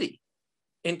city?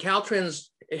 And CalTrans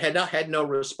had no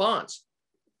response.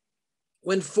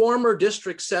 When former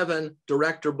District 7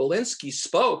 Director Belinsky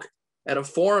spoke at a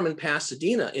forum in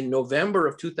Pasadena in November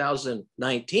of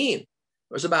 2019, there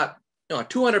was about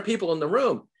 200 people in the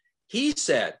room. He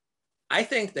said, I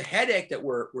think the headache that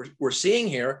we're seeing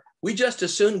here, we just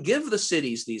as soon give the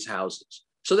cities these houses,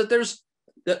 so that there's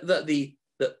the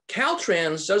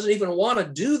CalTrans doesn't even want to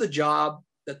do the job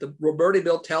that the Roberti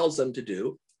bill tells them to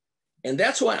do. And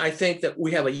that's why I think that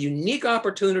we have a unique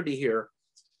opportunity here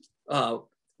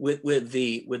with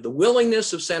the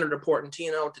willingness of Senator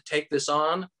Portantino to take this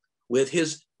on, with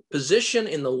his position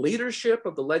in the leadership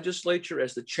of the legislature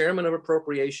as the chairman of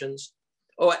appropriations.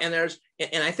 Oh, and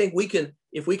I think we can,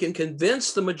 if we can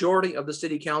convince the majority of the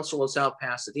city council of South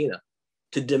Pasadena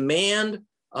to demand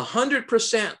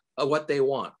 100% of what they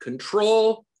want,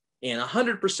 control, and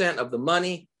 100% of the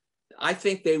money, I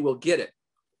think they will get it.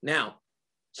 Now,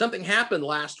 something happened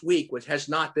last week which has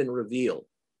not been revealed.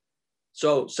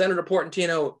 So Senator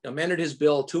Portantino amended his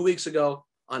bill 2 weeks ago.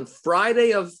 On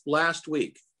Friday of last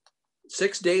week,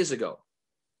 6 days ago,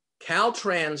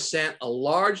 CalTrans sent a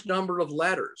large number of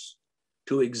letters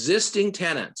to existing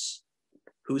tenants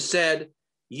who said,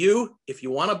 if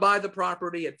you want to buy the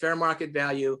property at fair market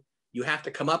value, you have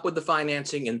to come up with the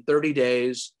financing in 30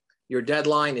 days. Your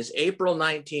deadline is April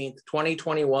 19th,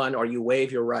 2021, or you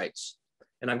waive your rights.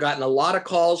 And I've gotten a lot of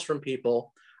calls from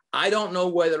people. I don't know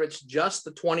whether it's just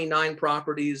the 29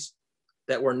 properties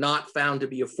that were not found to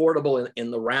be affordable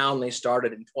in the round they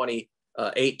started in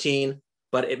 2018,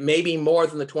 but it may be more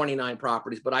than the 29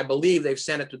 properties, but I believe they've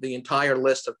sent it to the entire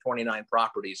list of 29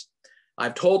 properties.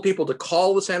 I've told people to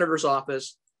call the senator's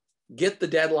office, get the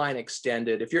deadline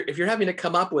extended. If you're having to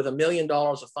come up with $1 million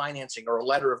of financing or a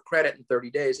letter of credit in 30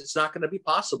 days, it's not going to be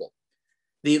possible.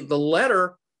 The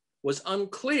letter was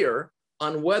unclear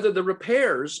on whether the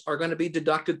repairs are going to be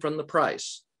deducted from the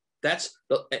price.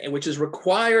 Which is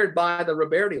required by the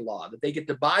Roberti law, that they get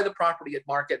to buy the property at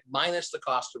market minus the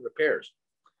cost of repairs.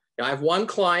 Now, I have one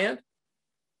client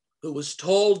who was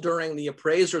told during the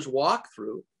appraiser's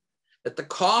walkthrough that the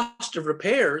cost of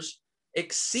repairs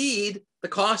exceed the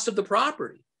cost of the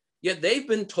property. Yet they've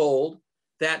been told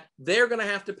that they're going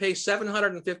to have to pay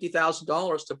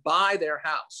 $750,000 to buy their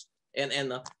house. And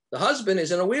the husband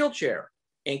is in a wheelchair.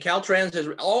 And CalTrans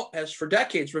has for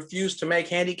decades refused to make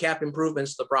handicap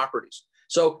improvements to the properties.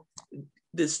 So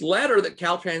this letter that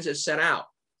CalTrans has sent out,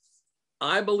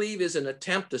 I believe, is an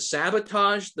attempt to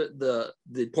sabotage the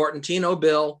Portantino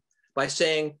bill by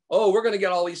saying, oh, we're going to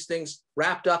get all these things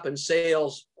wrapped up in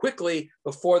sales quickly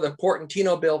before the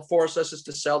Portantino bill forces us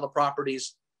to sell the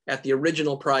properties at the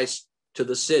original price to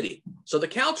the city. So the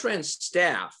CalTrans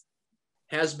staff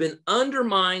has been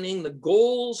undermining the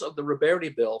goals of the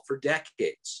Roberti bill for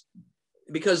decades,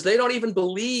 because they don't even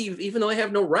believe, even though they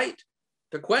have no right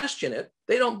to question it,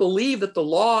 they don't believe that the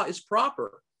law is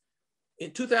proper.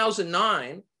 In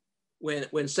 2009,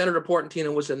 when Senator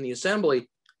Portantino was in the assembly,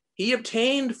 he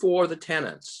obtained for the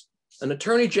tenants an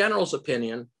attorney general's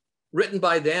opinion written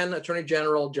by then Attorney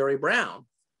General Jerry Brown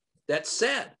that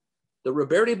said the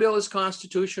Roberti bill is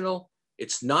constitutional.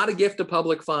 It's not a gift of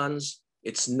public funds.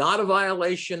 It's not a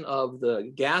violation of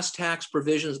the gas tax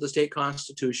provisions of the state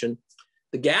constitution.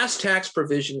 The gas tax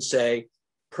provisions say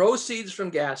proceeds from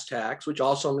gas tax, which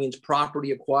also means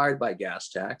property acquired by gas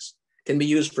tax, can be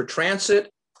used for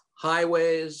transit,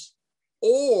 highways,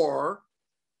 or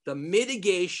the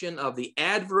mitigation of the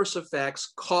adverse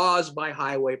effects caused by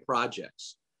highway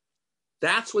projects.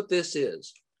 That's what this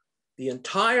is. The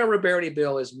entire Roberti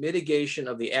bill is mitigation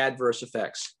of the adverse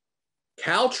effects.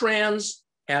 CalTrans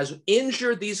has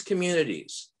injured these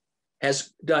communities,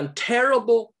 has done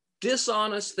terrible,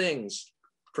 dishonest things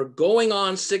for going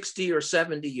on 60 or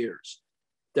 70 years.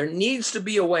 There needs to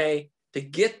be a way to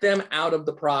get them out of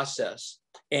the process.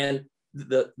 And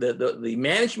the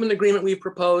management agreement we've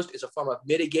proposed is a form of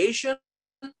mitigation.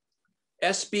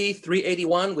 SB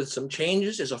 381 with some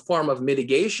changes is a form of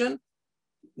mitigation.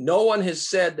 No one has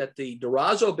said that the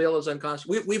Durazo bill is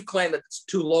unconstitutional. We've claimed that it's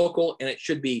too local and it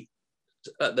should be,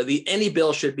 any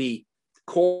bill should be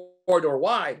corridor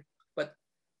wide, but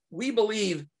we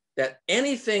believe that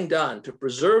anything done to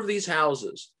preserve these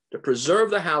houses, to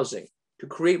preserve the housing, to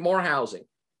create more housing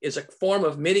is a form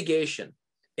of mitigation.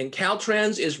 And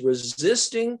CalTrans is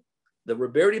resisting, the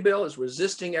Roberti bill is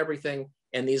resisting everything.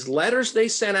 And these letters they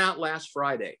sent out last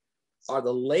Friday are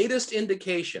the latest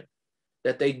indication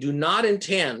that they do not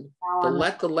intend to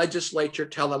let the legislature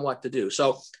tell them what to do.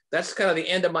 So that's kind of the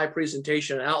end of my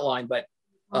presentation and outline. But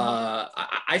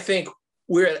I think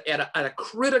we're at a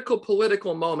critical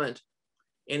political moment.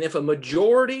 And if a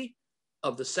majority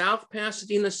of the South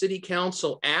Pasadena City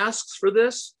Council asks for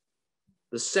this,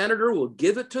 the senator will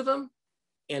give it to them.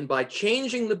 And by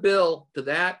changing the bill to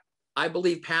that, I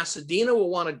believe Pasadena will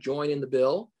want to join in the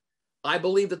bill. I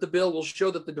believe that the bill will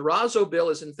show that the Durazo bill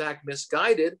is in fact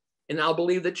misguided. And I'll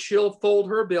believe that she'll fold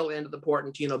her bill into the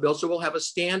Portantino bill. So we'll have a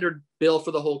standard bill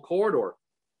for the whole corridor.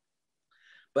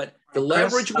 But the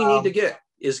leverage we need to get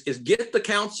is get the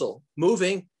council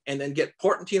moving and then get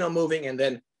Portantino moving and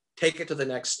then take it to the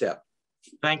next step.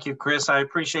 Thank you, Chris. I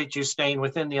appreciate you staying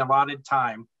within the allotted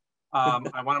time.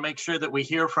 I want to make sure that we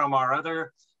hear from our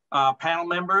other panel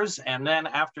members. And then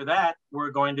after that,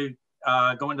 we're going to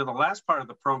go into the last part of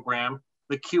the program,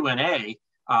 the Q&A.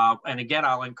 And again,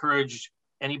 I'll encourage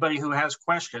anybody who has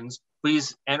questions,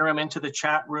 please enter them into the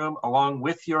chat room along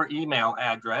with your email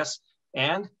address.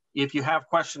 And if you have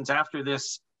questions after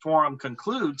this forum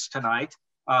concludes tonight,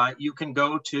 you can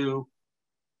go to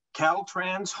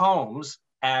CalTrans Homes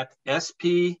at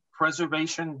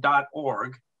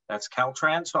sppreservation.org. That's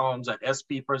CalTrans Homes at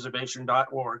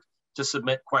sppreservation.org to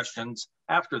submit questions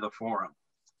after the forum.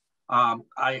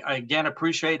 I again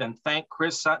appreciate and thank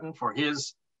Chris Sutton for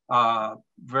his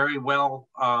very well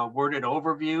worded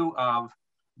overview of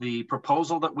the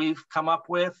proposal that we've come up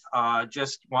with.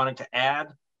 Just wanted to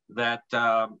add that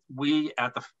we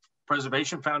at the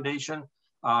Preservation Foundation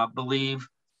believe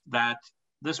that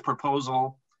this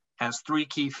proposal has three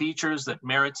key features that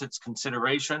merits its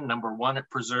consideration. Number one, it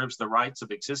preserves the rights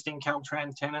of existing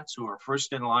CalTrans tenants who are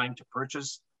first in line to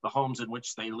purchase the homes in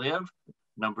which they live.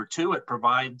 Number two, it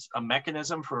provides a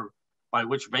mechanism by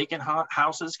which vacant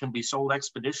houses can be sold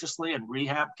expeditiously and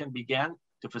rehab can begin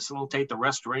to facilitate the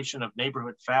restoration of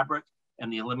neighborhood fabric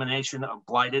and the elimination of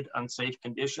blighted, unsafe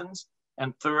conditions.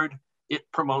 And third, it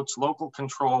promotes local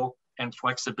control and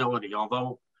flexibility.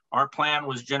 Although our plan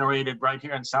was generated right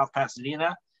here in South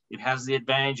Pasadena, it has the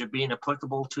advantage of being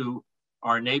applicable to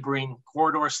our neighboring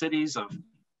corridor cities of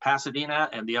Pasadena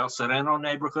and the El Sereno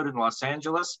neighborhood in Los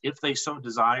Angeles, if they so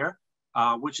desire,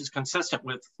 which is consistent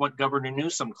with what Governor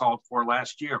Newsom called for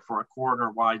last year for a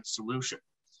corridor-wide solution.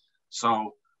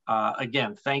 So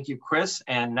again, thank you, Chris.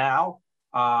 And now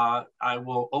I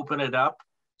will open it up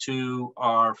to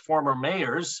our former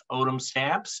mayors, Odom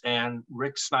Stamps and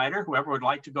Rick Snyder, whoever would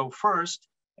like to go first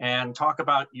and talk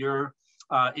about your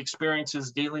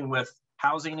experiences dealing with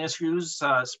housing issues,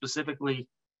 specifically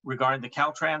regarding the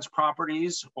CalTrans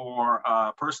properties or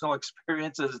personal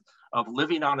experiences of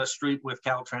living on a street with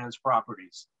CalTrans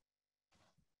properties?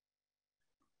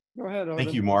 Go ahead, Odin.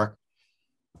 Thank you, Mark.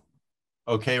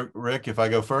 Okay, Rick, if I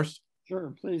go first?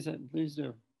 Sure, please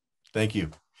do. Thank you.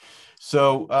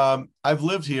 So I've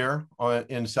lived here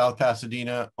in South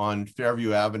Pasadena on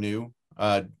Fairview Avenue,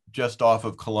 just off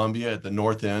of Columbia at the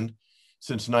north end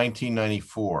since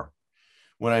 1994.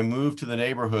 When I moved to the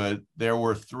neighborhood, there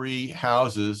were 3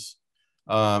 houses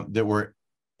that were,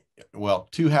 well,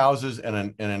 2 houses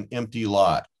and an empty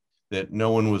lot that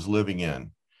no one was living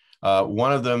in.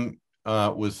 One of them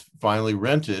was finally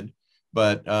rented,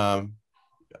 but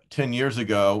 10 years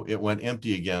ago, it went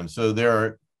empty again. So there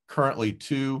are currently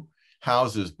 2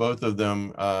 houses, both of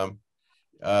them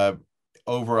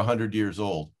over 100 years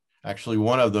old. Actually,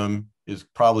 one of them is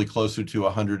probably closer to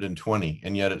 120,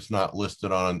 and yet it's not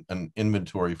listed on an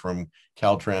inventory from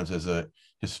CalTrans as a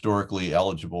historically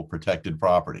eligible protected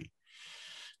property.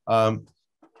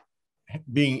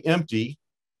 Being empty,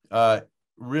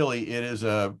 really, it is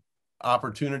an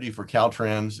opportunity for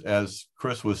CalTrans, as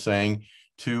Chris was saying,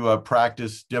 to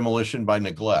practice demolition by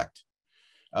neglect.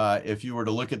 If you were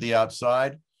to look at the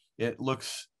outside, it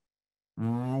looks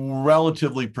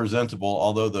relatively presentable,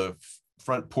 although the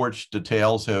front porch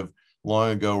details have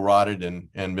long ago rotted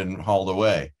and been hauled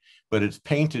away. But it's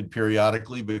painted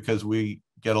periodically because we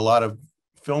get a lot of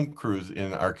film crews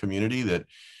in our community that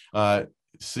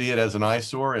see it as an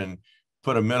eyesore and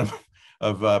put a minimum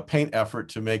of paint effort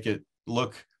to make it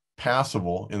look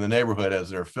passable in the neighborhood as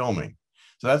they're filming.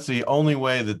 So that's the only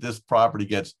way that this property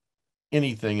gets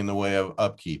anything in the way of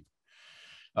upkeep.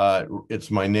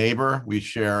 It's my neighbor. We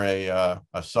share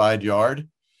a side yard,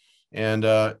 and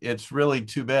it's really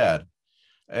too bad.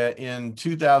 In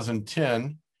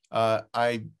 2010,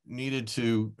 I needed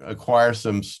to acquire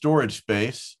some storage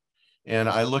space, and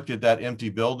I looked at that empty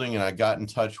building and I got in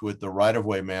touch with the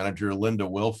right-of-way manager, Linda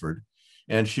Wilford,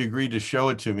 and she agreed to show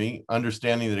it to me,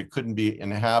 understanding that it couldn't be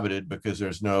inhabited because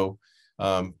there's no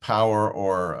power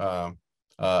or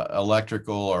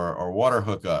electrical or water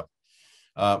hookup.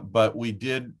 But we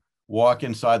did walk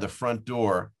inside the front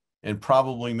door and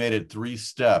probably made it 3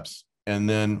 steps and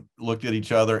then looked at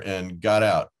each other and got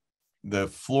out. The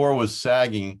floor was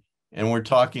sagging, and we're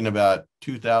talking about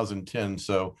 2010,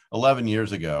 so 11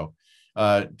 years ago,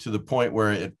 to the point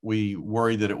where we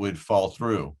worried that it would fall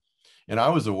through. And I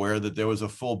was aware that there was a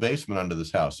full basement under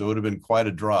this house, so it would have been quite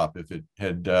a drop if it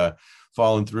had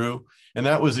fallen through. And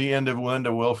that was the end of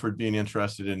Linda Wilford being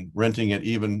interested in renting it,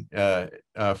 even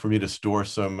for me to store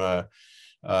some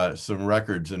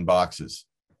records in boxes.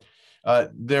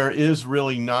 There is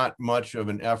really not much of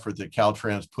an effort that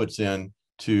CalTrans puts in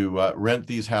to rent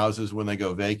these houses when they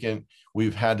go vacant.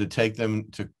 We've had to take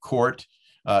them to court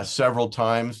several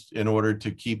times in order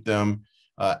to keep them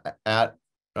at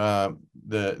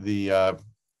the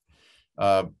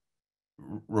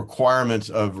requirements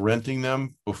of renting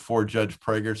them before Judge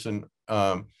Pragerson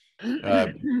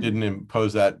didn't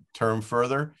impose that term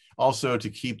further. Also, to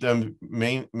keep them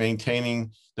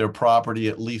maintaining their property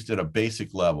at least at a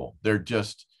basic level. They're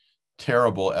just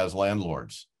terrible as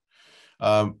landlords.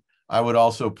 I would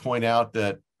also point out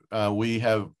that we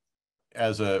have,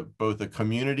 as both a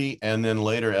community and then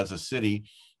later as a city,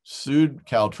 sued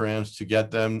CalTrans to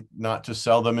get them not to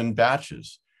sell them in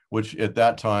batches, which at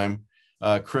that time,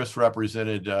 Chris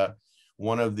represented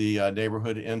one of the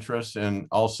neighborhood interests, and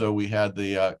also we had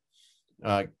the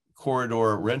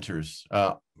corridor renters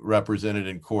represented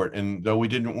in court. And though we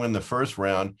didn't win the first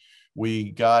round,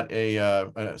 we got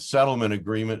a settlement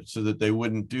agreement so that they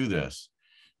wouldn't do this.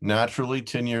 Naturally,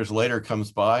 10 years later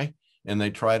comes by and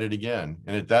they tried it again.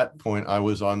 And at that point, I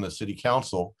was on the city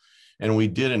council, and we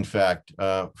did in fact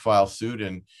file suit,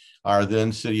 and our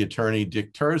then city attorney,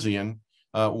 Dick Terzian,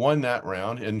 won that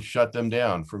round and shut them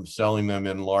down from selling them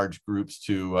in large groups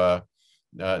to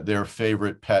their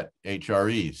favorite pet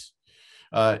HREs.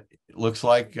 It looks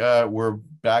like we're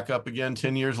back up again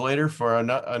 10 years later for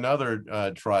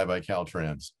another try by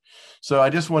CalTrans. So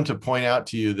I just want to point out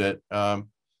to you that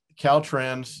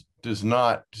CalTrans does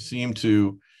not seem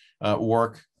to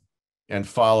work and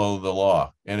follow the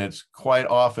law. And it's quite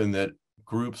often that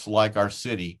groups like our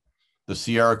city, the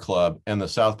Sierra Club, and the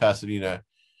South Pasadena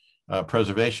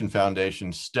Preservation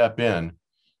Foundation step in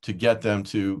to get them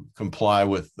to comply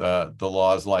with the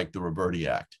laws like the Roberti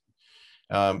Act.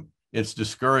 It's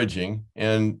discouraging,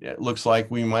 and it looks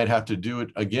like we might have to do it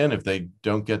again if they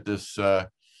don't get this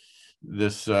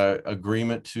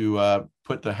agreement to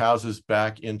put the houses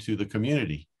back into the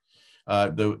community.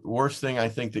 The worst thing I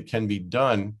think that can be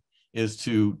done is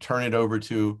to turn it over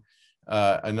to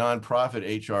a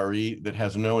nonprofit HRE that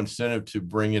has no incentive to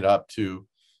bring it up to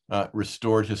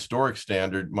restored historic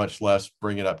standard, much less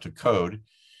bring it up to code,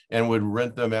 and would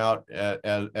rent them out at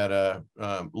a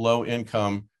low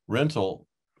income rental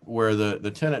where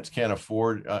the tenants can't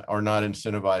afford or not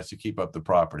incentivized to keep up the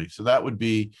property. So that would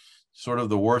be sort of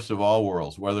the worst of all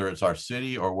worlds, whether it's our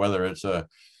city or whether it's a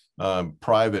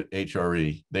private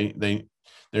HRE.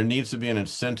 There needs to be an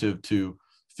incentive to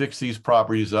fix these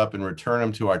properties up and return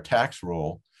them to our tax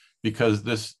roll, because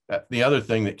the other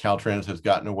thing that CalTrans has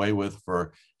gotten away with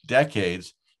for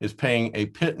decades is paying a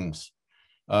pittance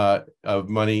of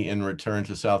money in return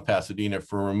to South Pasadena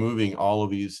for removing all of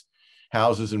these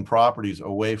houses and properties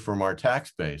away from our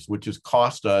tax base, which has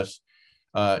cost us,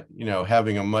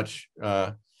 having a much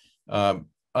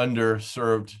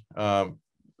underserved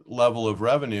level of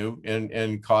revenue,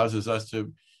 and causes us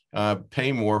to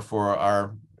pay more for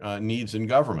our needs in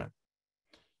government.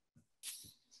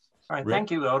 All right, Rick?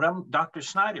 thank you, Odom. Dr.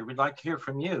 Snyder, we'd like to hear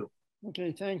from you.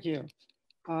 Okay, thank you.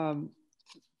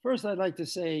 First, I'd like to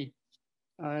say,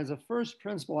 as a first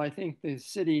principle, I think the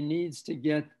city needs to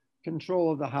get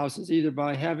control of the houses, either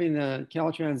by having the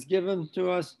CalTrans given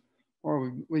to us,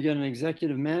 or we get an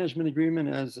executive management agreement,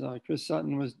 as Chris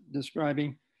Sutton was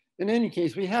describing. In any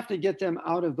case, we have to get them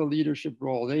out of the leadership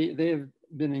role. They have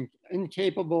been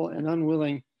incapable and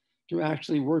unwilling to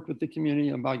actually work with the community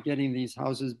about getting these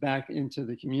houses back into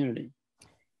the community.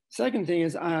 Second thing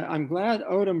is, I'm glad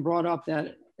Odom brought up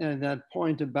that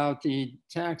point about the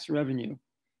tax revenue.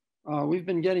 We've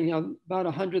been getting about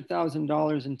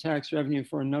 $100,000 in tax revenue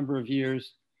for a number of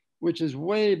years, which is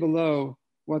way below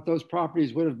what those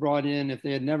properties would have brought in if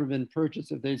they had never been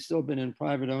purchased, if they'd still been in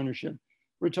private ownership.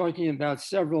 We're talking about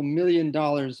several $1 million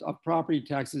of property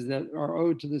taxes that are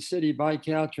owed to the city by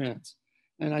CalTrans.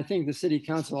 And I think the city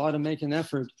council ought to make an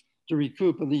effort to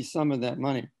recoup at least some of that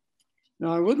money.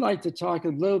 Now, I would like to talk a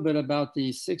little bit about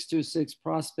the 626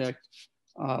 Prospect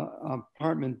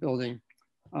apartment building.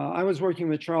 I was working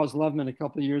with Charles Loveman a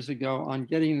couple of years ago on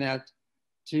getting that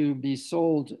to be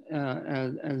sold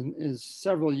as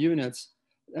several units.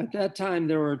 At that time,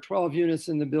 there were 12 units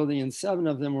in the building and 7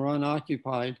 of them were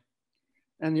unoccupied.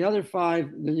 And the other 5,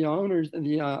 the owners,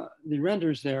 the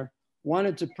renters there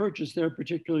wanted to purchase their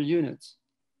particular units.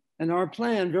 And our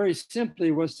plan very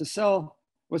simply was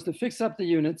to fix up the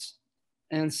units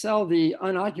and sell the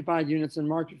unoccupied units in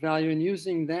market value, and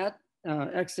using that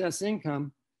excess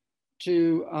income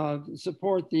to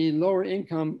support the lower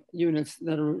income units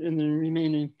that are in the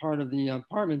remaining part of the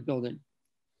apartment building.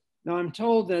 Now, I'm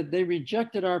told that they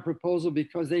rejected our proposal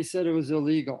because they said it was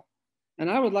illegal. And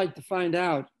I would like to find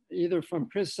out, either from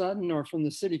Chris Sutton or from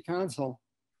the city council,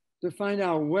 to find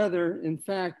out whether, in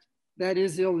fact, that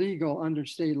is illegal under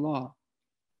state law.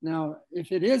 Now,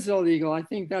 if it is illegal, I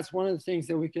think that's one of the things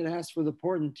that we could ask for the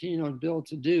Portantino bill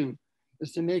to do,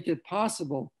 is to make it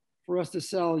possible for us to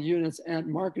sell units at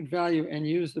market value and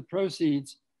use the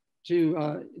proceeds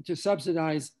to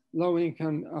subsidize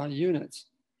low-income units.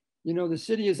 You know, the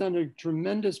city is under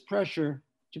tremendous pressure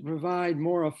to provide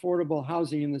more affordable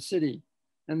housing in the city.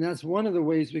 And that's one of the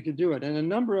ways we could do it. And a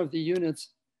number of the units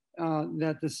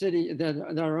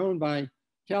that are owned by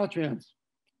CalTrans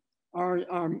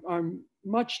are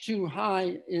much too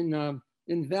high in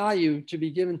value to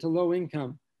be given to low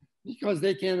income, because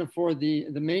they can't afford the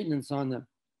maintenance on them.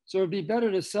 So it'd be better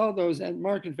to sell those at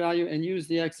market value and use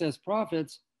the excess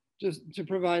profits just to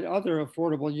provide other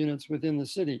affordable units within the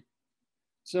city.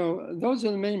 So those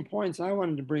are the main points I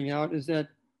wanted to bring out, is that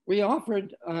we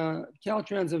offered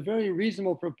CalTrans a very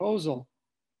reasonable proposal,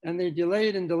 and they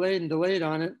delayed and delayed and delayed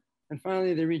on it. And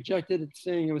finally they rejected it,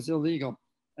 saying it was illegal.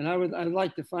 And I'd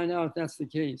like to find out if that's the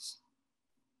case.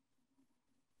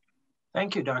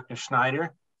 Thank you, Dr.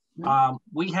 Schneider.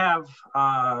 We have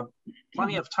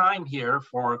plenty of time here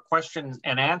for questions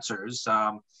and answers.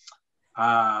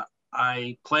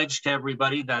 I pledged to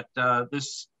everybody that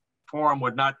this forum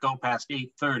would not go past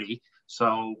 8:30.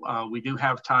 So we do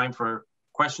have time for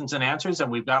questions and answers,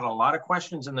 and we've got a lot of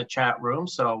questions in the chat room.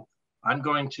 So I'm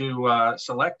going to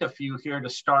select a few here to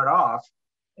start off.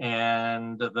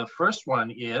 And the first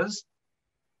one is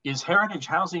Heritage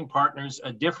Housing Partners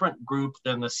a different group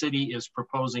than the city is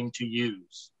proposing to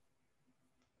use?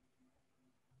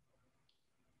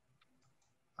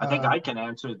 I think I can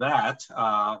answer that.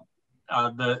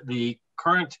 The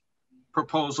current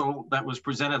proposal that was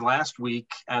presented last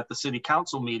week at the city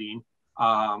council meeting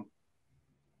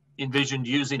envisioned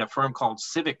using a firm called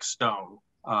Civic Stone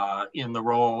in the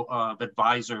role of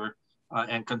advisor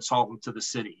and consultant to the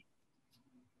city.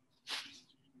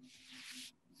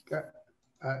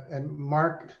 And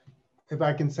Mark, if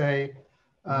I can say,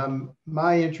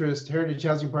 my interest, Heritage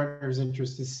Housing Partners'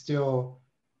 interest, is still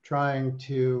trying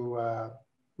to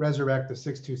resurrect the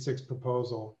 626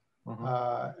 proposal.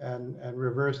 and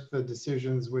reversed the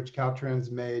decisions which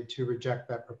Caltrans made to reject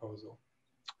that proposal.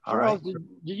 All right. Do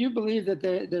you believe that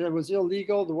that it was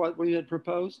illegal to what we had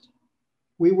proposed?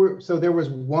 So there was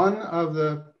one of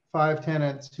the 5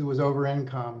 tenants who was over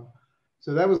income.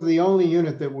 So that was the only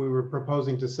unit that we were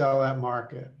proposing to sell at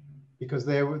market, because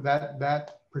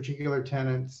that particular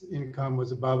tenant's income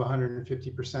was above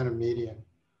 150% of median.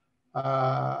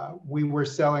 We were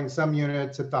selling some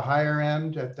units at the higher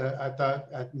end,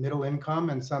 at middle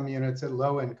income, and some units at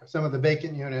low income. Some of the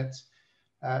vacant units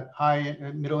at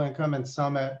middle income, and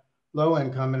some at low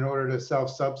income, in order to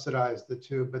self-subsidize the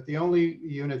two. But the only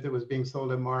unit that was being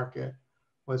sold at market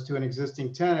was to an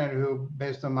existing tenant who,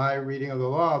 based on my reading of the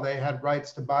law, they had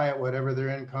rights to buy at whatever their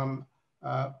income,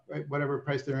 whatever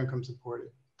price their income supported.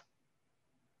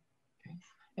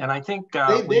 And I think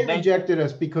they rejected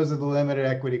us because of the limited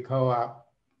equity co-op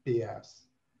BS.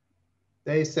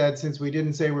 They said, since we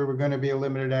didn't say we were going to be a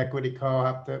limited equity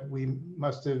co-op, that we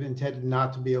must have intended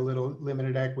not to be a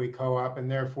limited equity co-op,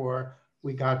 and therefore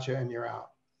we got you and you're out.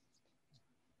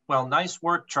 Well, nice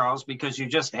work, Charles, because you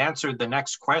just answered the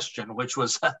next question, which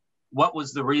was, what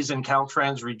was the reason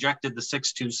Caltrans rejected the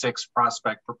 626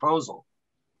 prospect proposal?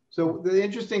 So the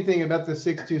interesting thing about the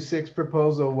 626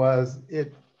 proposal was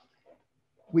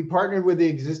we partnered with the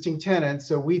existing tenants.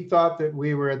 So we thought that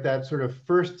we were at that sort of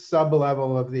first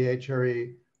sub-level of the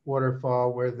HRE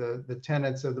waterfall, where the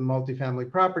tenants of the multifamily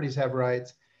properties have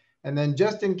rights. And then,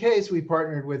 just in case, we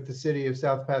partnered with the City of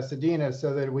South Pasadena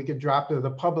so that we could drop to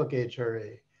the public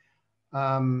HRE.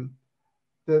 The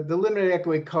limited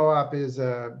equity co-op is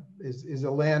a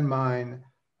landmine.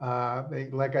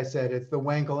 Like I said, it's the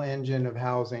Wankel engine of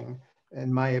housing,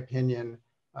 in my opinion.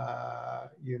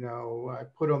 You know, I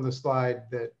put on the slide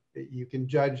that you can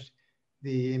judge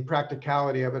the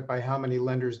impracticality of it by how many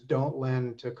lenders don't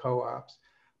lend to co-ops.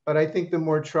 But I think the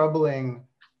more troubling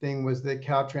thing was that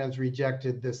Caltrans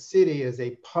rejected the city as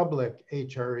a public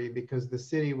HRE, because the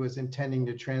city was intending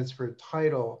to transfer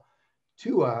title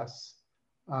to us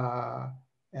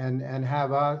and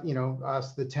have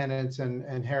us, the tenants,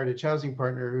 and Heritage Housing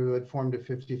Partner, who had formed a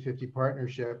 50-50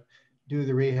 partnership, do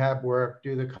the rehab work,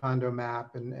 do the condo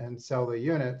map, and sell the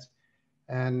units.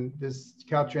 And this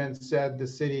Caltrans said the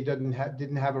city didn't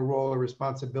have a role or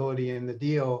responsibility in the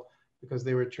deal because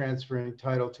they were transferring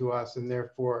title to us, and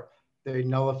therefore they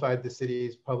nullified the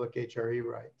city's public HRE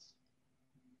rights.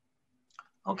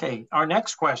 Okay, our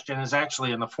next question is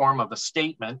actually in the form of a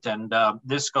statement, and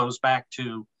this goes back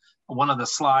to one of the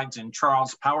slides in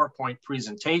Charles' PowerPoint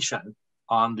presentation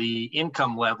on the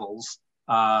income levels.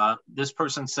 This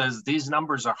person says these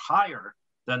numbers are higher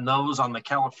than those on the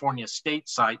California state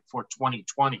site for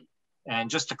 2020. And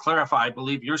just to clarify, I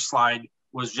believe your slide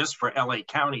was just for LA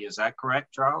County. Is that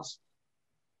correct, Charles?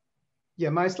 Yeah,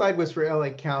 my slide was for LA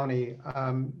County.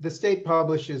 The state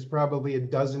publishes probably a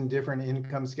dozen different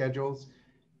income schedules,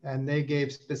 and they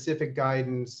gave specific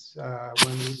guidance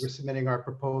when we were submitting our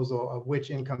proposal of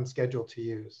which income schedule to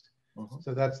use.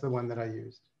 So that's the one that I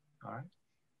used. All right.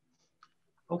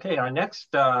 Okay, our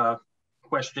next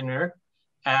questioner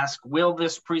asks, will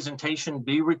this presentation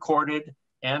be recorded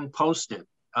and posted?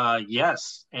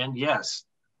 Yes, and yes.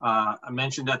 I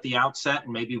mentioned at the outset,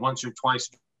 and maybe once or twice,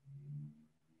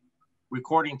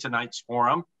 recording tonight's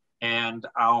forum, and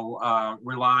I'll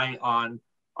rely on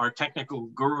our technical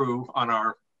guru on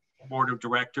our board of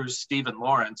directors, Stephen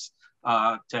Lawrence,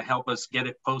 to help us get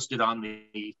it posted on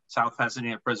the South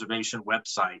Pasadena Preservation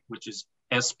website, which is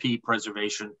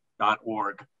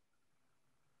sppreservation.org.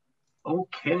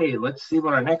 Okay, let's see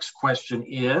what our next question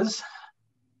is.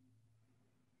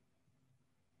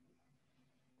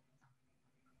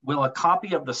 Will a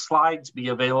copy of the slides be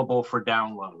available for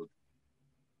download?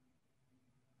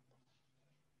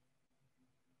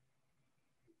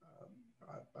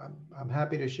 I'm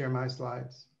happy to share my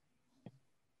slides.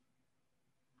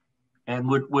 And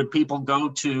would people go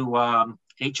to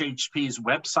HHP's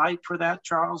website for that,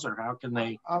 Charles, or how can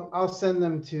they? I'll send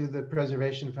them to the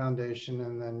Preservation Foundation,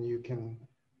 and then you can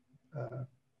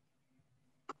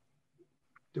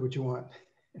do what you want.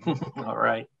 All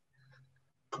right.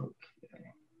 Okay.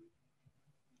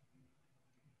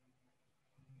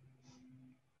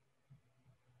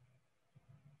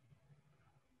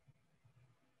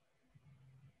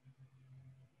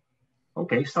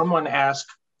 Okay, someone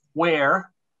asked where,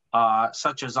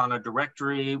 such as on a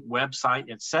directory,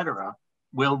 website, etc.,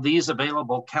 will these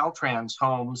available Caltrans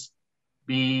homes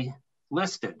be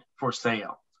listed for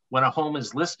sale? When a home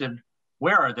is listed,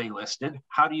 where are they listed?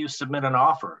 How do you submit an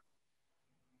offer?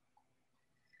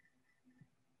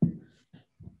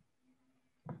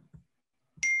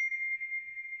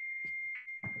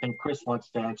 I think Chris wants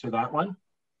to answer that one.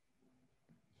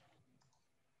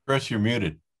 Chris, you're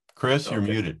muted. Chris, you're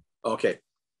Okay. muted. Okay.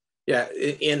 Yeah,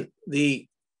 in the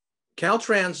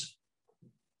CalTrans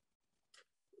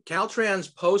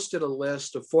posted a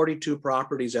list of 42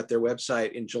 properties at their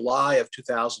website in July of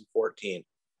 2014.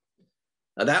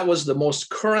 Now, that was the most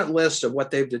current list of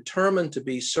what they've determined to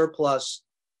be surplus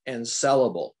and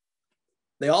sellable.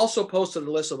 They also posted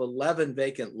a list of 11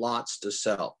 vacant lots to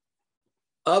sell.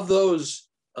 Of those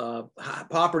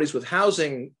properties with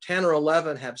housing, 10 or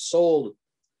 11 have sold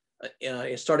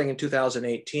starting in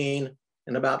 2018,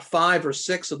 and about 5 or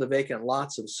 6 of the vacant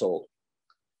lots have sold.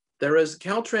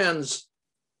 CalTrans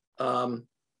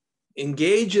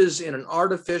engages in an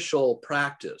artificial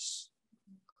practice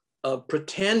of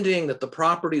pretending that the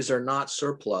properties are not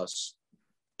surplus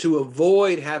to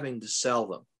avoid having to sell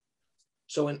them.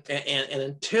 So, and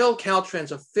until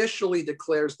CalTrans officially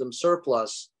declares them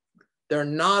surplus, they're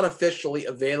not officially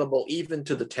available even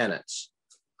to the tenants.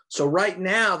 So right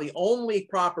now, the only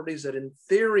properties that in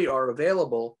theory are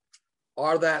available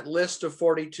are that list of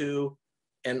 42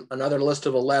 and another list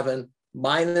of 11,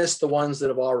 minus the ones that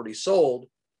have already sold.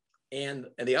 And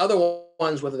the other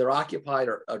ones, whether they're occupied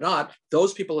or not,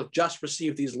 those people have just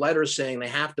received these letters saying they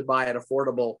have to buy at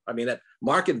at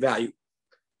market value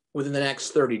within the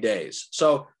next 30 days.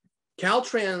 So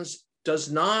CalTrans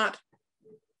does not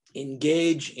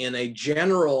engage in a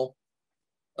general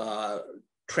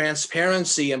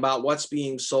transparency about what's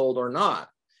being sold or not,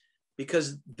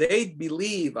 because they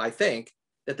believe, I think,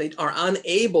 that they are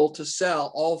unable to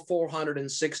sell all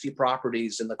 460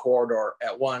 properties in the corridor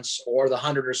at once, or the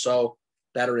 100 or so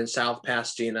that are in South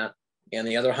Pasadena, and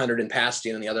the other 100 in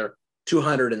Pasadena, and the other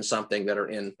 200 and something that are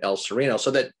in El Sereno.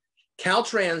 So that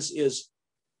CalTrans is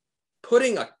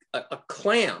putting a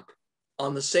clamp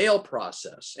on the sale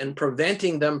process and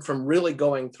preventing them from really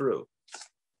going through.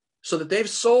 So that they've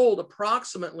sold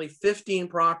approximately 15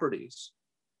 properties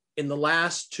in the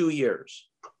last 2 years.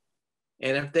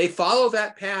 And if they follow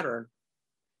that pattern,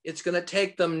 it's going to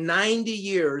take them 90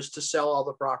 years to sell all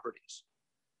the properties,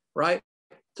 right?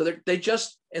 So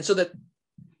so that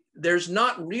there's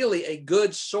not really a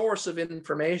good source of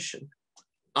information.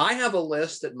 I have a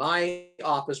list that my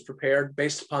office prepared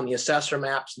based upon the assessor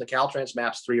maps and the CalTrans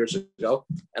maps 3 years ago,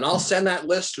 and I'll send that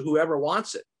list to whoever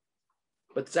wants it.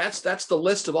 But that's the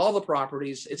list of all the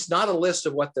properties. It's not a list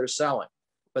of what they're selling,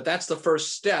 but that's the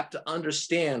first step to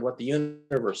understand what the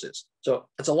universe is. So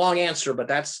it's a long answer, but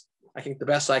that's, I think, the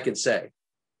best I can say.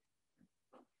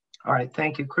 All right,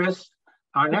 thank you, Chris.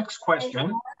 Our next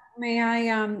question. May I?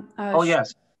 Oh,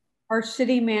 yes. Our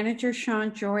city manager,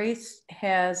 Sean Joyce,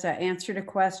 has answered a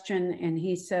question, and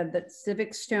he said that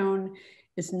Civic Stone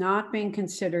is not being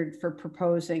considered for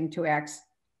proposing to act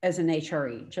as an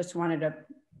HRE. Just wanted to.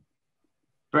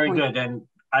 Very good, and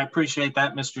I appreciate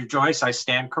that, Mr. Joyce. I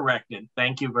stand corrected.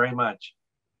 Thank you very much.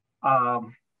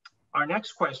 Our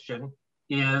next question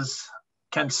is,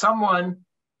 can someone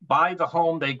buy the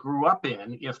home they grew up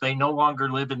in if they no longer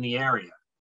live in the area?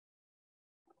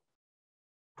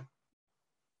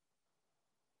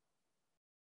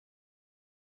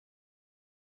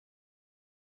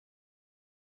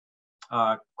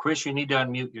 Chris, you need to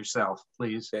unmute yourself,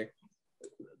 please. Okay.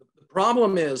 The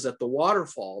problem is that the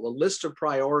waterfall, the list of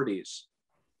priorities,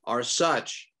 are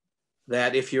such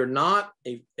that if you're not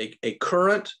a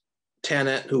current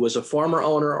tenant who was a former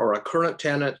owner, or a current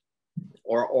tenant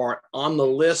or on the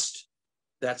list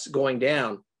that's going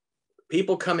down,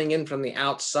 people coming in from the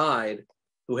outside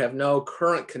who have no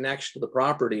current connection to the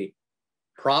property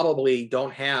probably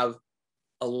don't have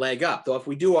a leg up. Though if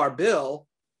we do our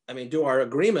do our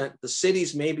agreement, the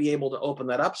cities may be able to open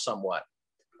that up somewhat.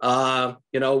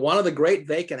 One of the great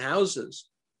vacant houses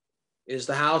is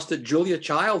the house that Julia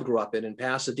Child grew up in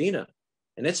Pasadena,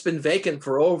 and it's been vacant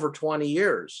for over 20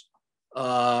 years.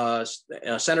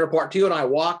 Senator Portantino and I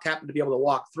happened to be able to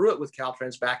walk through it with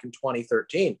CalTrans back in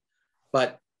 2013,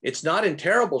 but it's not in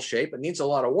terrible shape. It needs a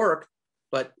lot of work,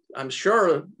 but I'm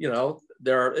sure,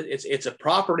 it's a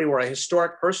property where a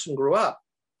historic person grew up.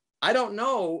 I don't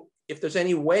know if there's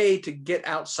any way to get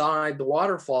outside the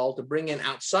waterfall to bring in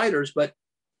outsiders, but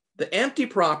the empty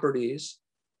properties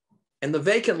and the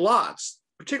vacant lots,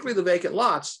 particularly the vacant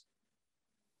lots,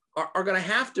 are going to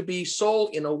have to be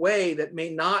sold in a way that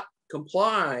may not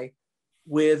comply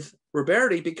with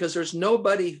Roberti, because there's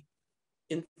nobody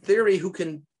in theory who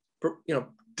can,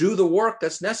 do the work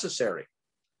that's necessary.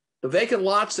 The vacant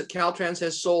lots that CalTrans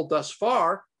has sold thus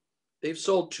far, they've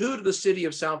sold 2 to the City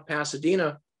of South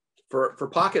Pasadena for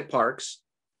pocket parks,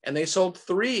 and they sold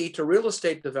 3 to real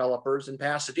estate developers in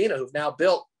Pasadena who've now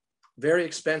built very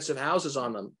expensive houses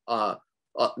on them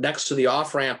next to the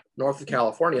off-ramp north of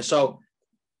California. So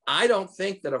I don't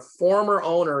think that a former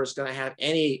owner is going to have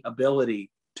any ability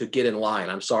to get in line.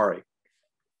 I'm sorry.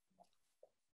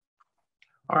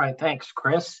 All right, thanks,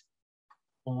 Chris.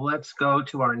 Let's go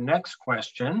to our next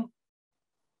question.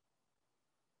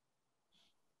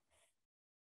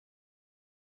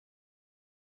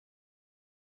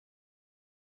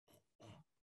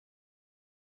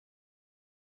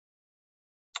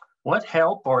 What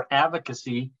help or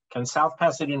advocacy can South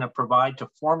Pasadena provide to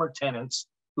former tenants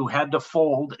who had to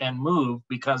fold and move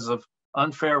because of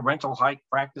unfair rental hike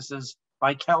practices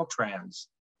by CalTrans?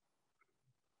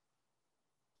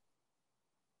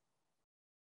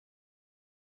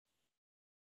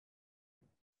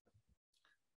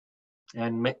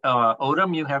 And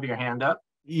Odom, you have your hand up.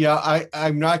 Yeah,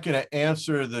 I'm not going to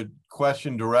answer the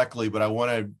question directly, but I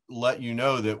want to let you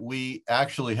know that we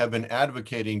actually have been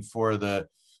advocating for the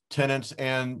tenants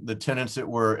and the tenants that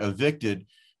were evicted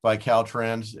by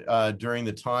CalTrans during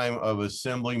the time of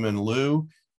Assemblyman Liu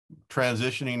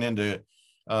transitioning into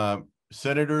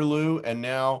Senator Liu, and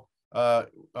now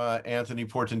Senator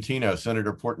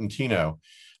Portantino.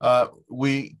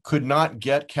 We could not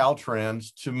get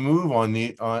CalTrans to move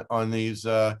on these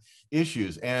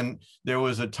issues. And there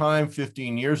was a time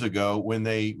 15 years ago when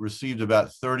they received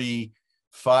about $35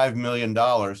 million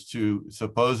to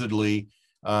supposedly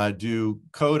do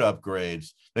code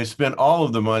upgrades. They spent all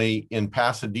of the money in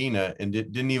Pasadena and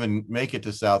didn't even make it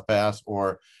to South Pass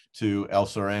or to El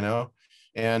Sereno.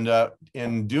 And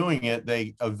in doing it,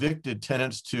 they evicted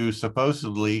tenants to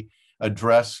supposedly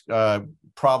address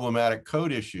problematic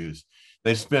code issues.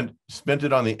 They spent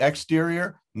it on the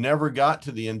exterior, never got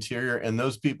to the interior, and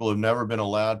those people have never been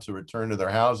allowed to return to their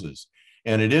houses.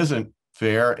 And it isn't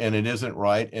fair and it isn't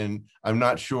right. And I'm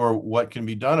not sure what can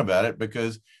be done about it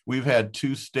because we've had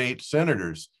 2 state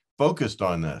senators focused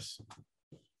on this.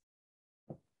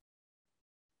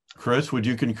 Chris, would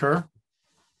you concur?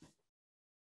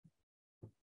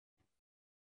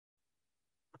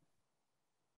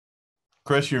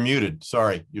 Chris, you're muted.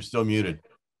 Sorry, you're still muted.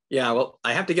 Yeah, well,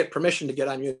 I have to get permission to get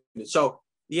unmuted. So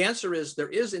the answer is there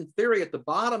is, in theory, at the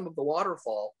bottom of the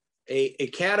waterfall, a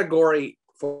category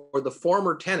for the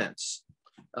former tenants.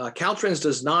 CalTrans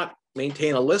does not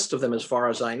maintain a list of them as far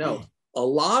as I know. A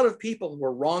lot of people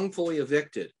were wrongfully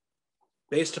evicted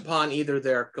based upon either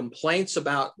their complaints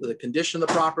about the condition of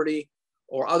the property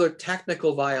or other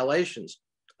technical violations.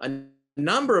 A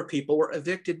number of people were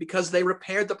evicted because they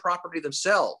repaired the property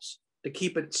themselves to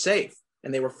keep it safe,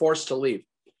 and they were forced to leave.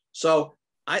 So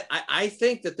I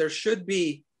think that there should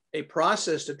be a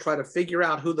process to try to figure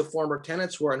out who the former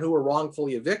tenants were and who were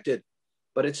wrongfully evicted,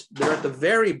 but they're at the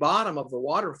very bottom of the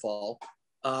waterfall,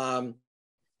 and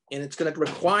it's going to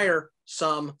require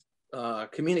some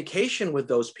communication with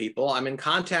those people. I'm in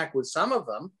contact with some of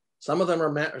them. Some of them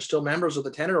are still members of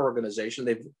the tenant organization.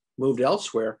 They've moved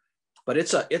elsewhere, but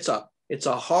it's a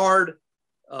hard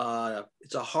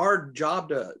job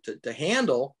to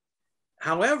handle.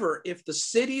 However, if the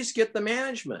cities get the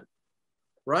management,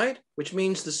 right, which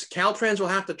means the CalTrans will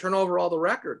have to turn over all the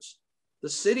records, the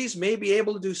cities may be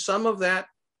able to do some of that,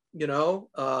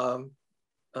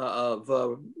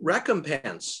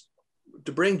 recompense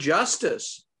to bring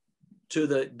justice to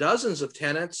the dozens of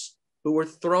tenants who were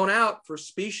thrown out for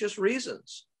specious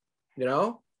reasons,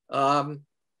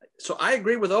 So I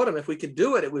agree with Odom. If we could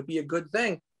do it, it would be a good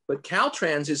thing. But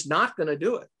CalTrans is not going to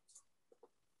do it.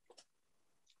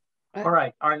 All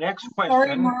right, our next question.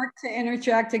 Sorry, Mark, to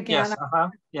interject again.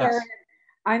 Yes,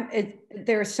 yes.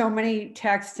 There are so many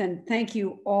texts, and thank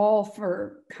you all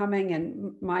for coming.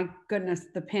 And my goodness,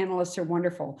 the panelists are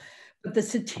wonderful. But the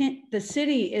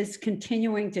city is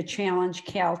continuing to challenge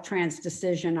CalTrans'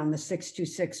 decision on the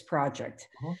 626 project.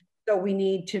 So we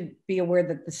need to be aware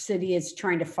that the city is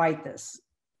trying to fight this.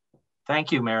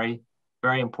 Thank you, Mary.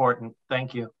 Very important.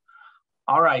 Thank you.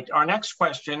 All right, our next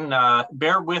question,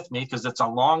 bear with me because it's a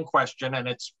long question and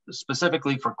it's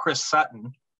specifically for Chris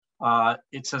Sutton.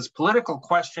 It says, political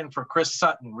question for Chris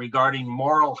Sutton regarding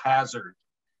moral hazard.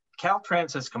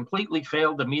 CalTrans has completely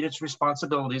failed to meet its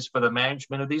responsibilities for the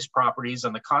management of these properties,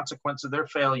 and the consequence of their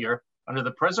failure under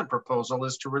the present proposal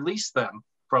is to release them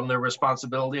from their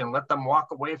responsibility and let them walk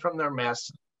away from their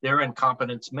mess their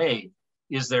incompetence made.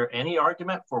 Is there any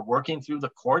argument for working through the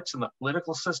courts and the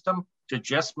political system to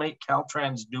just make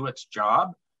CalTrans do its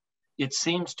job? It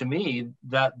seems to me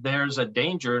that there's a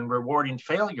danger in rewarding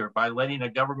failure by letting a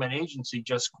government agency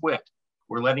just quit.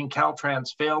 We're letting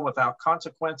CalTrans fail without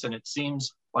consequence, and it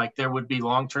seems like there would be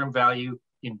long-term value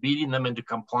in beating them into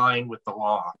complying with the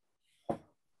law.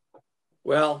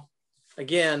 Well,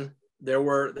 again, there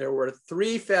were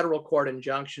 3 federal court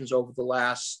injunctions over the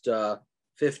last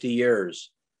 50 years.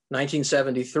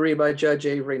 1973 by Judge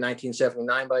Avery,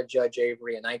 1979 by Judge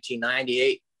Avery, and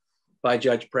 1998 by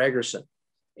Judge Pregerson.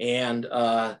 And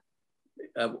up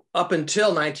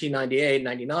until 1998,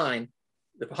 99,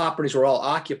 the properties were all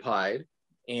occupied,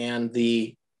 and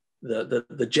the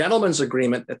gentleman's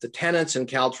agreement that the tenants and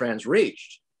CalTrans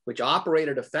reached, which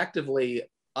operated effectively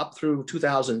up through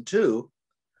 2002,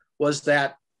 was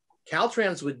that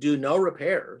CalTrans would do no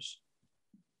repairs.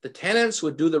 The tenants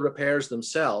would do the repairs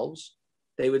themselves.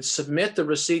 They would submit the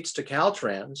receipts to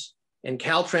CalTrans, and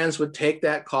CalTrans would take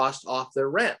that cost off their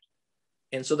rent.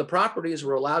 And so the properties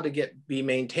were allowed to be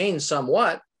maintained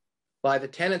somewhat by the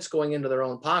tenants going into their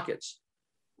own pockets.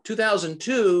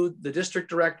 2002, the district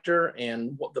director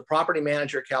and the property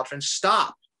manager at CalTrans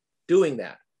stopped doing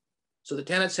that. So the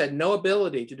tenants had no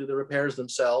ability to do the repairs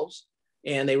themselves,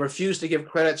 and they refused to give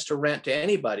credits to rent to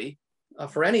anybody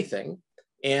for anything.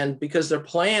 And because their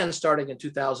plan starting in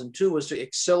 2002 was to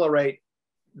accelerate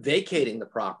vacating the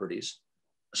properties.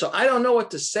 So I don't know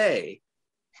what to say.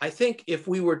 I think if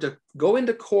we were to go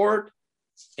into court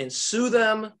and sue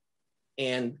them,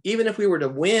 and even if we were to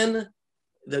win,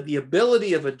 the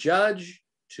ability of a judge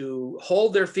to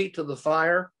hold their feet to the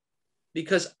fire,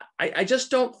 because I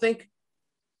just don't think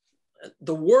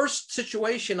the worst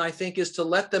situation, I think, is to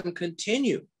let them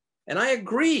continue. And I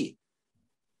agree.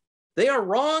 They are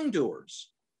wrongdoers.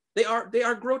 They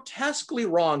are grotesquely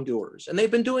wrongdoers, and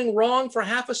they've been doing wrong for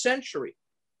half a century.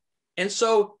 And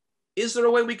so is there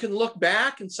a way we can look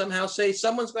back and somehow say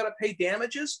someone's got to pay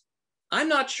damages? I'm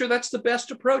not sure that's the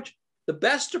best approach. The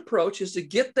best approach is to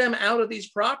get them out of these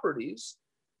properties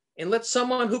and let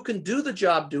someone who can do the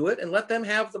job do it, and let them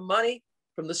have the money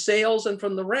from the sales and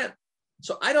from the rent.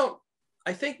 So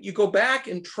I think you go back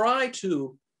and try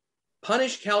to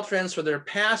punish CalTrans for their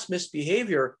past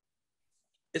misbehavior.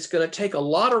 It's going to take a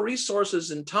lot of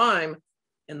resources and time,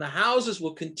 and the houses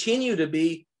will continue to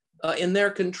be in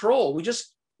their control.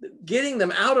 Getting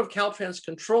them out of CalTrans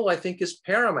control, I think, is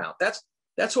paramount.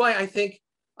 That's why I think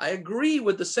I agree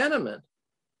with the sentiment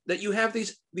that you have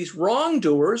these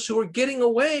wrongdoers who are getting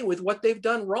away with what they've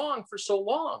done wrong for so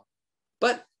long.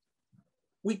 But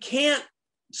we can't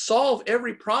solve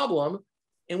every problem,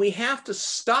 and we have to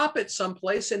stop it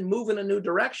someplace and move in a new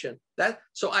direction.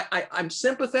 So I'm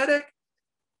sympathetic,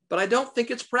 but I don't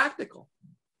think it's practical.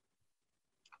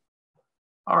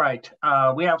 All right,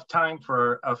 we have time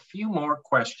for a few more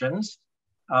questions.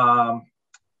 Our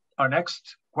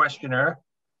next questioner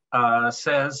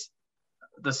says,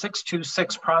 the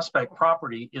 626 Prospect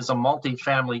property is a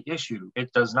multi-family issue.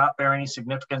 It does not bear any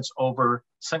significance over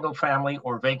single family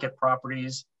or vacant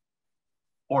properties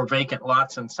or vacant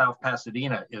lots in South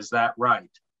Pasadena. Is that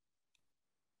right?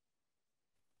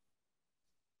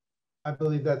 I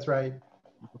believe that's right.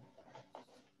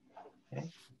 Okay,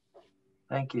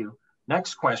 thank you.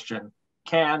 Next question.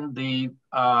 Can the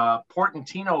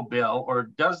Portantino bill, or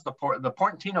does the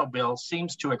Portantino bill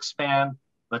seems to expand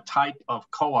the type of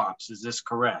co-ops? Is this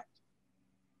correct?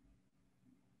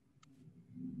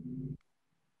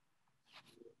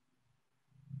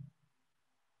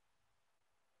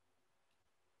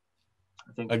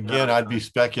 I think again, I'd be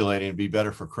speculating. It'd be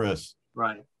better for Chris.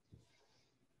 Right.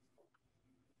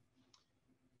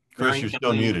 Chris, you're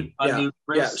still muted.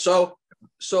 Yeah. So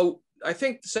I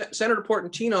think Senator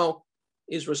Portantino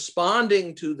is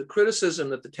responding to the criticism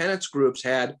that the tenants groups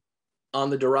had on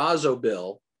the Durazo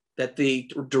bill, that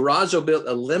the Durazo bill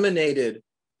eliminated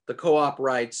the co-op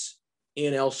rights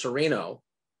in El Sereno,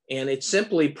 and it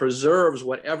simply preserves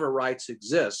whatever rights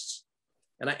exists.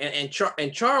 And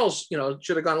Charles,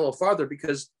 should have gone a little farther,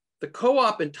 because the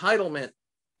co-op entitlement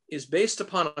is based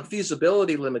upon a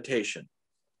feasibility limitation.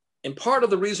 And part of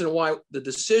the reason why the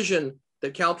decision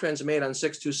that CalTrans made on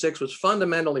 626 was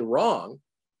fundamentally wrong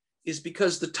is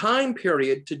because the time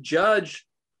period to judge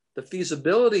the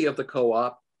feasibility of the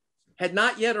co-op had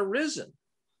not yet arisen.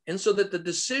 And so that the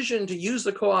decision to use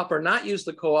the co-op or not use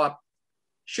the co-op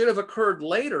should have occurred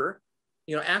later,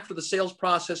 after the sales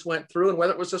process went through, and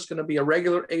whether it was just going to be a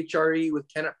regular HRE with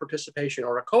tenant participation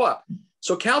or a co-op.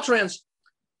 So CalTrans,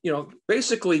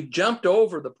 basically jumped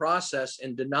over the process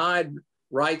and denied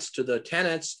rights to the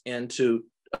tenants and to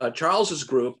Charles's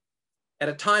group at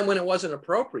a time when it wasn't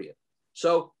appropriate.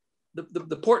 So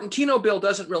the Portantino bill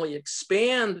doesn't really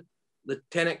expand the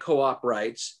tenant co-op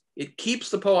rights. It keeps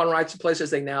the POAN rights in place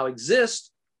as they now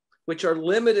exist, which are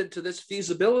limited to this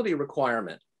feasibility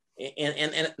requirement.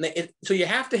 So you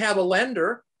have to have a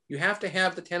lender, you have to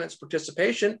have the tenant's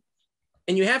participation,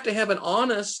 and you have to have an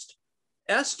honest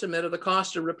estimate of the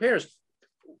cost of repairs.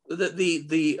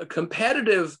 The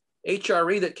competitive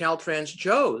HRE that CalTrans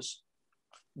chose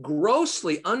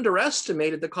grossly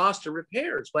underestimated the cost of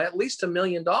repairs by at least $1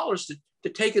 million to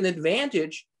take an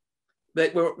advantage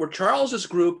that where Charles's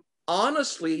group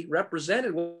honestly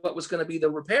represented what was going to be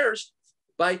the repairs,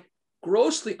 by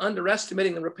grossly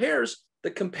underestimating the repairs, the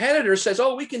competitor says,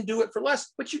 oh, we can do it for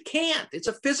less, but you can't. It's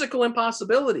a physical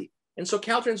impossibility. And so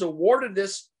CalTrans awarded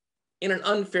this in an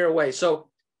unfair way. So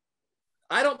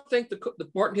I don't think the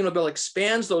Portantino bill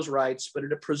expands those rights, but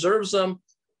it preserves them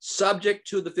subject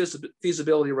to the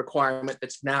feasibility requirement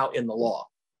that's now in the law.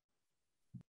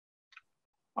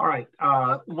 All right.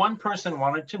 One person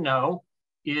wanted to know,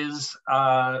 is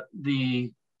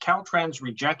the CalTrans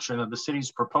rejection of the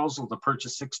city's proposal to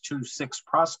purchase 626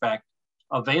 Prospect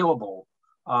available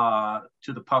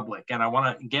to the public? And I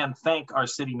want to again thank our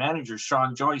city manager,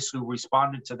 Sean Joyce, who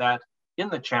responded to that in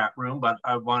the chat room, but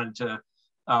I wanted to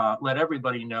let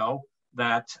everybody know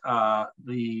that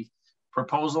the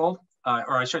proposal,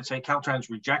 or I should say CalTrans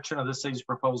rejection of the city's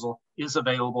proposal, is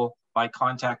available by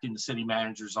contacting the city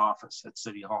manager's office at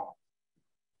City Hall.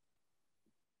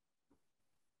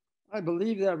 I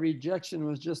believe that rejection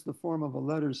was just the form of a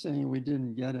letter saying we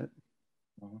didn't get it.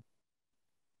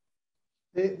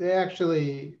 They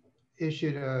actually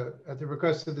issued at the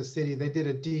request of the city, they did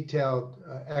a detailed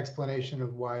explanation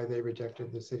of why they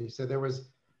rejected the city. So there was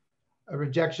a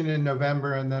rejection in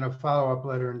November and then a follow-up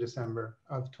letter in December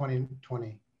of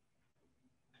 2020.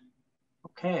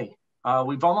 Okay,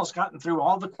 we've almost gotten through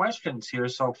all the questions here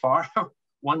so far.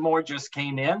 One more just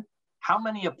came in. How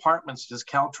many apartments does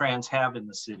CalTrans have in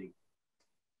the city?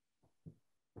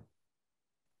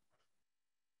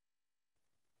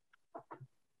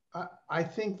 I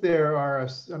think there are,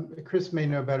 Chris may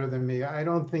know better than me. I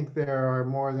don't think there are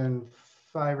more than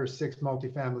 5 or 6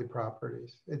 multifamily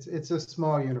properties. It's a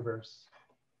small universe.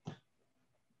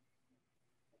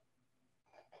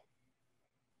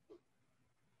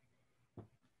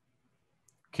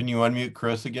 Can you unmute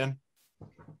Chris again?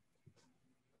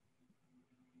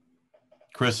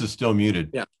 Chris is still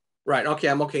muted. Yeah, right. Okay,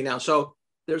 I'm okay now. So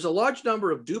there's a large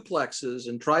number of duplexes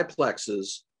and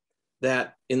triplexes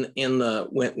that when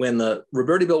the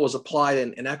Roberti bill was applied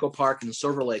in Echo Park and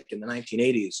Silver Lake in the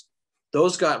 1980s,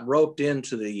 those got roped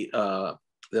into the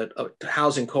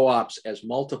housing co-ops as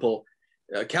multiple.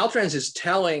 CalTrans is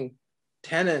telling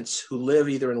tenants who live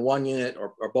either in one unit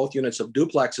or both units of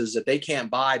duplexes that they can't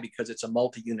buy because it's a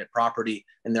multi-unit property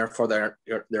and therefore they're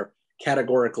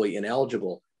categorically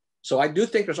ineligible. So I do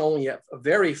think there's only a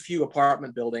very few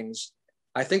apartment buildings.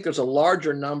 I think there's a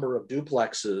larger number of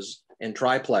duplexes and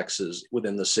triplexes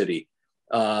within the city.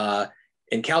 And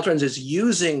CalTrans is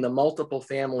using the multiple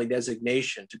family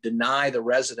designation to deny the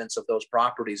residents of those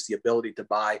properties the ability to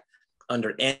buy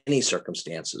under any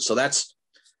circumstances. So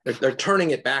they're turning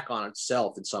it back on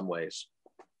itself in some ways.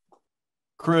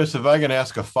 Chris, if I can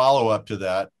ask a follow-up to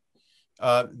that,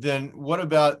 then what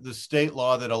about the state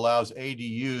law that allows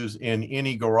ADUs in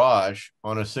any garage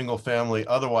on a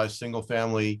otherwise single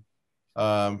family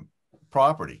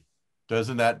property?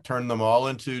 Doesn't that turn them all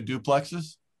into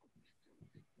duplexes?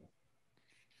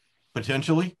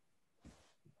 Potentially?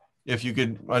 If you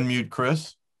could unmute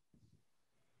Chris.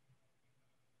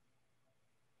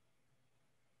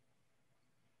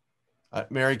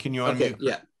 Mary, can you unmute?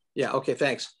 Okay, yeah, okay,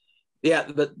 thanks.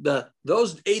 Yeah,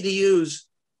 those ADUs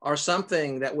are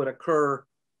something that would occur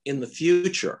in the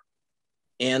future.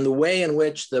 And the way in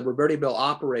which the Roberti bill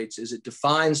operates is it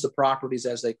defines the properties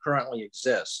as they currently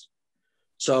exist.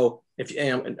 So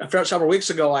several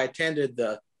weeks ago, I attended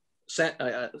the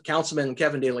Councilman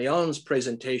Kevin De Leon's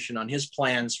presentation on his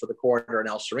plans for the corridor in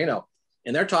El Sereno.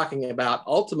 And they're talking about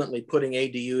ultimately putting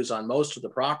ADUs on most of the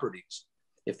properties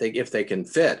if they can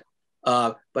fit.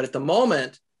 But at the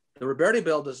moment, the Roberti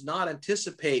bill does not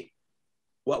anticipate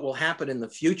what will happen in the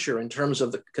future in terms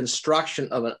of the construction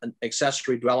of an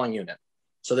accessory dwelling unit,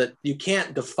 so that you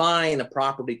can't define a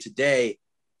property today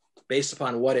based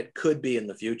upon what it could be in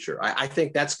the future. I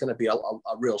think that's going to be a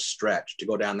real stretch to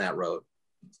go down that road.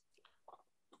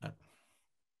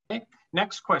 Okay.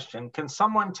 Next question. Can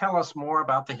someone tell us more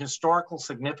about the historical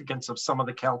significance of some of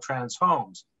the CalTrans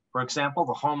homes? For example,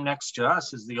 the home next to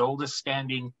us is the oldest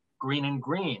standing green and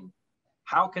green.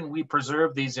 How can we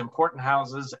preserve these important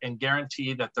houses and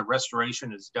guarantee that the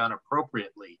restoration is done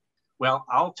appropriately? Well,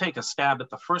 I'll take a stab at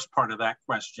the first part of that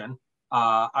question.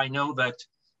 I know that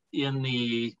in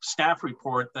the staff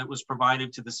report that was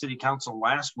provided to the City Council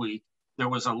last week, there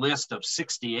was a list of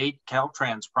 68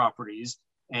 CalTrans properties,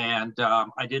 and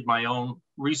I did my own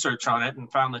research on it and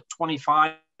found that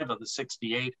 25 of the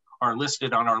 68 are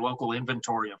listed on our local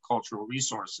inventory of cultural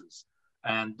resources.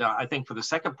 And I think for the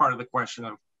second part of the question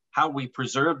of how we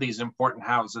preserve these important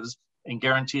houses and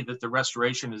guarantee that the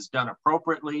restoration is done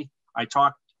appropriately, I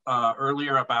talked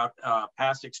earlier about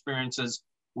past experiences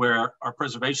where our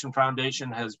Preservation Foundation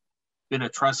has been a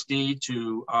trustee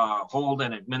to hold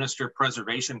and administer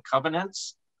preservation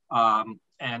covenants.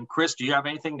 And Chris, do you have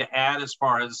anything to add as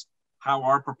far as how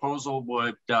our proposal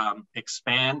would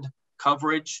expand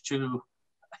coverage to,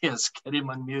 yes, get him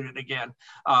unmuted again,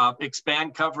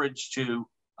 expand coverage to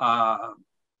a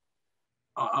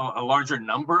larger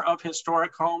number of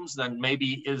historic homes than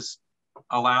maybe is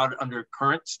allowed under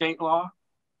current state law?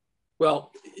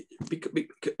 Well,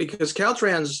 because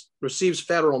CalTrans receives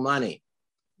federal money,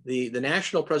 the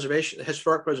National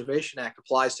Historic Preservation Act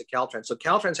applies to CalTrans. So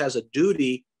CalTrans has a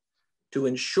duty to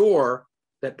ensure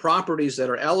that properties that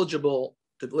are eligible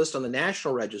to list on the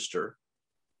National Register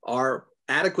are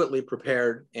adequately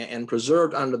prepared and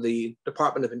preserved under the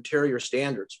Department of Interior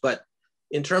standards. But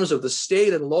in terms of the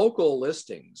state and local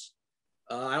listings,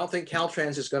 I don't think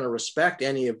CalTrans is going to respect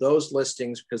any of those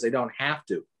listings because they don't have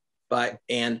to.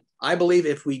 And I believe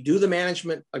if we do the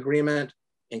management agreement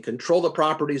and control the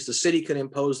properties, the city can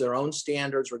impose their own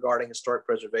standards regarding historic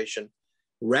preservation,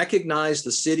 recognize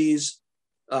the city's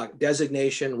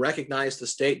designation, recognize the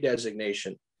state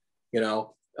designation.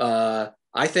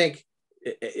 I think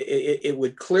it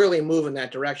would clearly move in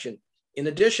that direction. In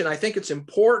addition, I think it's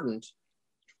important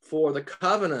for the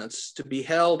covenants to be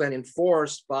held and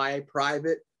enforced by a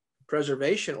private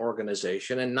preservation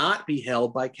organization and not be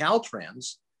held by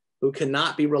CalTrans, who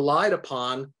cannot be relied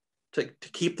upon to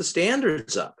keep the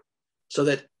standards up. So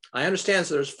that I understand,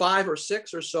 so there's 5 or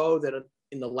 6 or so that are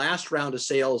in the last round of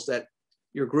sales that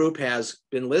your group has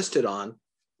been listed on,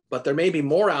 but there may be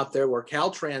more out there where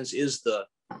CalTrans is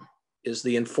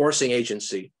the enforcing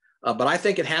agency. But I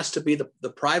think it has to be the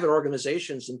private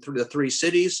organizations in the 3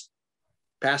 cities,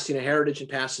 Pasadena Heritage in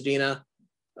Pasadena,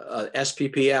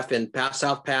 S.P.P.F in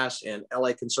South Pas, and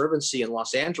LA Conservancy in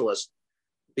Los Angeles,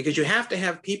 because you have to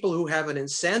have people who have an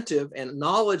incentive and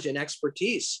knowledge and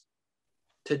expertise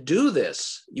to do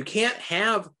this. You can't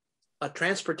have a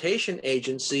transportation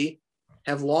agency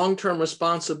have long-term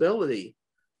responsibility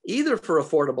either for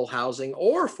affordable housing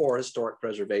or for historic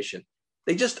preservation.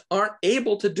 They just aren't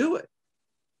able to do it.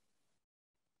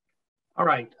 All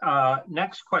right,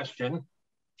 next question.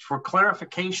 For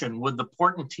clarification, would the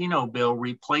Portantino bill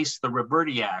replace the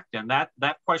Roberti Act? And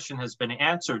that question has been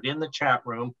answered in the chat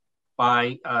room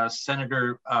by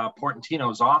Senator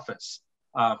Portantino's office,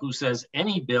 who says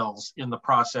any bills in the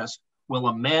process will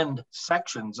amend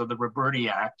sections of the Roberti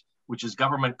Act, which is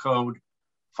Government Code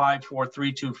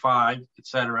 54325, et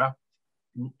cetera,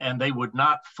 and they would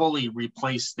not fully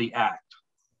replace the act.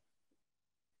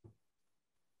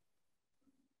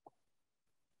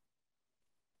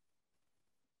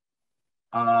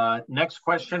 Next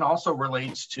question also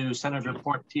relates to Senator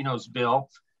Portantino's bill.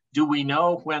 Do we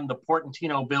know when the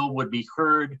Portantino bill would be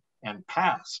heard and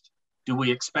passed? Do we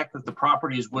expect that the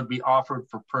properties would be offered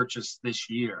for purchase this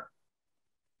year?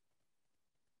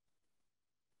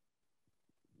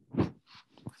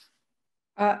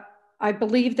 I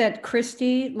believe that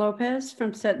Christy Lopez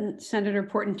from Senator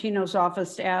Portantino's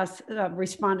office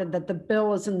responded that the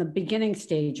bill is in the beginning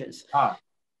stages. Oh,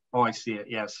 I see it.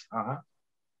 Yes.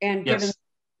 And yes.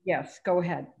 Yes, go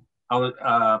ahead.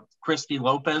 Christy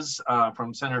Lopez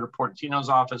from Senator Portantino's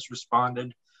office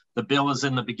responded, the bill is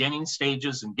in the beginning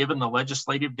stages, and given the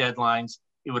legislative deadlines,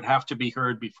 it would have to be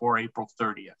heard before April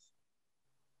 30th.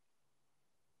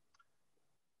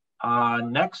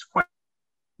 Next question.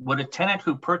 Would a tenant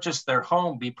who purchased their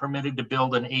home be permitted to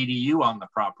build an ADU on the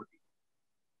property?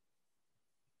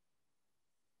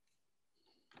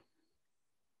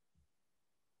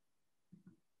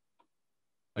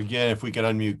 Again, if we could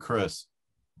unmute Chris.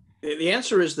 The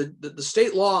answer is that the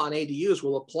state law on ADUs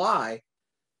will apply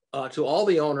to all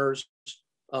the owners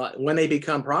when they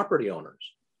become property owners.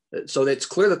 So it's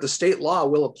clear that the state law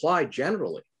will apply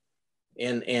generally.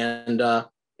 And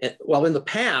well, in the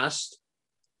past,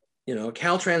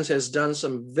 CalTrans has done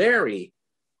some very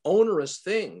onerous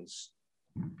things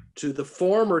to the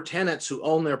former tenants who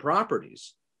own their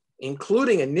properties,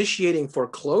 including initiating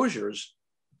foreclosures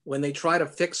when they try to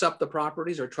fix up the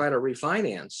properties or try to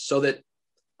refinance. So that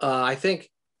I think,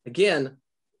 again,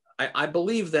 I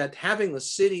believe that having the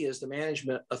city as the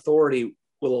management authority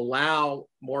will allow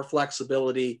more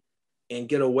flexibility and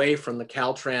get away from the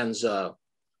CalTrans,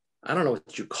 I don't know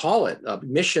what you call it, a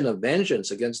mission of vengeance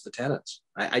against the tenants.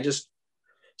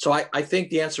 So I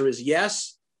think the answer is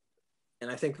yes,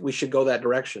 and I think we should go that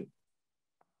direction.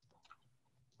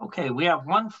 Okay, we have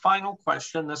one final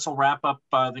question. This will wrap up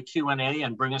the Q&A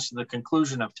and bring us to the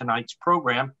conclusion of tonight's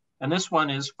program. And this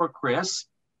one is for Chris.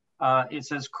 It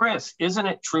says, Chris, isn't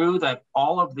it true that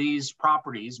all of these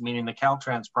properties, meaning the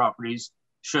CalTrans properties,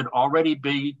 should already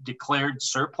be declared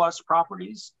surplus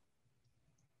properties?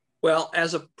 Well,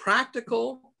 as a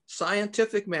practical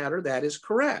scientific matter, that is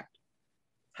correct.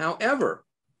 However,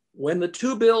 when the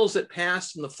two bills that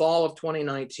passed in the fall of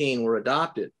 2019 were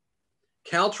adopted,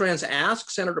 CalTrans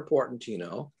asked Senator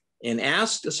Portantino and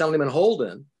asked Assemblyman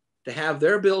Holden to have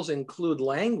their bills include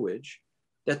language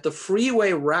that the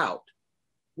freeway route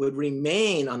would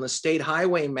remain on the state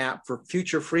highway map for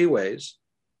future freeways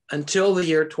until the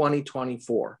year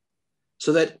 2024.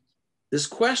 So that this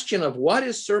question of what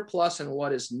is surplus and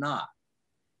what is not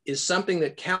is something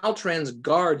that CalTrans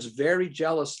guards very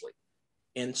jealously.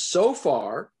 And so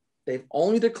far, they've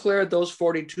only declared those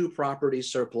 42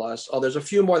 properties surplus. Oh, there's a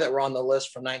few more that were on the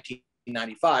list from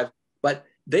 1995, but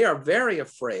they are very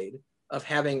afraid of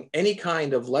having any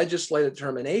kind of legislative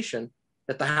determination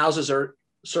that the houses are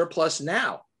surplus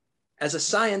now. As a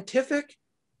scientific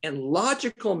and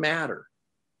logical matter,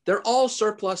 they're all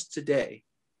surplus today.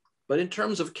 But in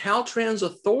terms of CalTrans'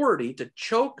 authority to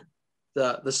choke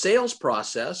the sales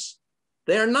process,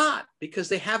 they're not, because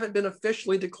they haven't been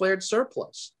officially declared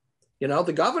surplus. You know,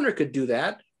 the governor could do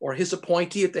that, or his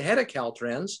appointee at the head of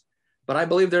CalTrans, but I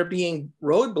believe they're being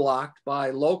roadblocked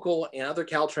by local and other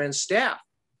CalTrans staff.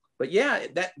 But yeah,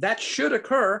 that should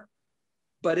occur,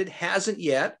 but it hasn't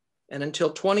yet. And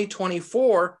until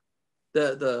 2024,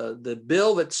 the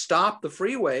bill that stopped the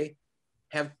freeway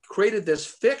have created this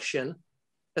fiction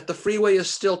that the freeway is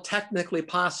still technically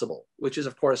possible, which is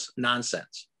of course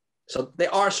nonsense. So they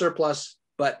are surplus,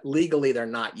 but legally they're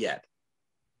not yet.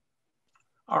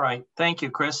 All right, thank you,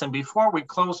 Chris. And before we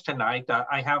close tonight,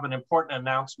 I have an important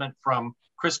announcement from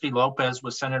Christy Lopez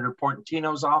with Senator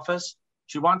Portantino's office.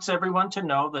 She wants everyone to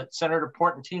know that Senator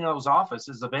Portantino's office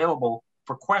is available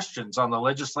for questions on the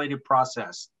legislative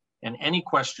process and any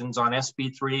questions on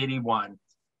SB 381.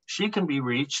 She can be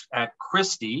reached at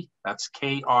Christy, that's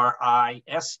Kristi,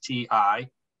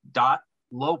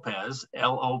 .Lopez,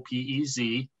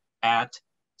 Lopez, at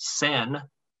sen,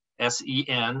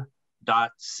 sen.ca.gov.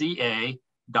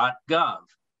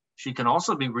 She can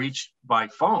also be reached by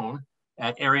phone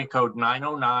at area code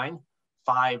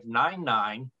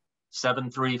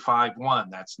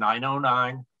 909-599-7351. That's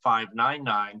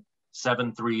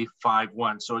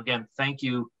 909-599-7351. So again, thank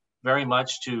you very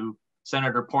much to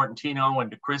Senator Portantino and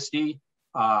to Christy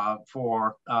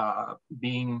for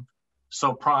being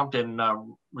so prompt in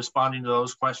responding to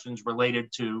those questions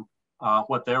related to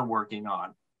what they're working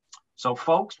on. So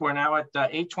folks, we're now at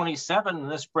 8:27,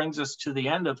 and this brings us to the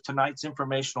end of tonight's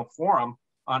informational forum.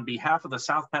 On behalf of the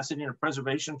South Pasadena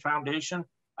Preservation Foundation,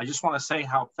 I just want to say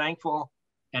how thankful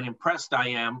and impressed I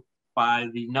am by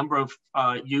the number of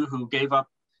you who gave up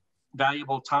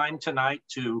valuable time tonight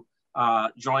to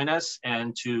join us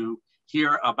and to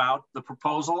hear about the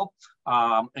proposal.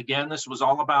 Again, this was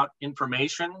all about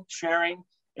information sharing,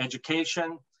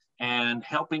 education, and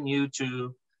helping you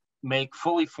to make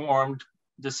fully formed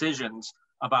decisions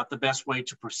about the best way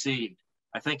to proceed.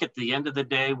 I think at the end of the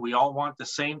day, we all want the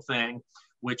same thing,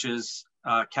 which is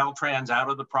CalTrans out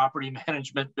of the property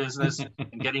management business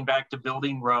and getting back to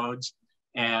building roads,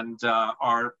 and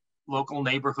our local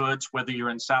neighborhoods, whether you're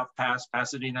in South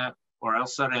Pasadena or El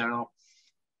Sereno,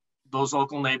 those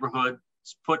local neighborhoods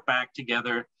put back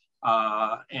together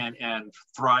and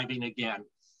thriving again.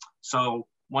 So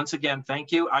once again,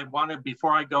 thank you.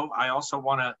 Before I go, I also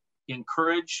want to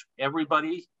encourage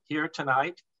everybody here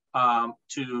tonight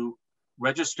to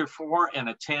register for and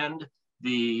attend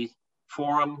the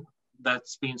forum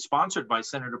that's being sponsored by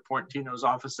Senator Portantino's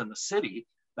office in the city.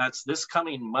 That's this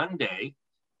coming Monday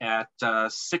at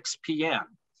 6 p.m.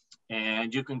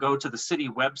 And you can go to the city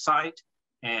website,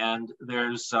 and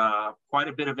there's quite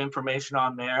a bit of information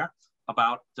on there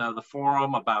about the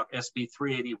forum, about SB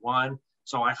 381.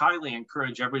 So I highly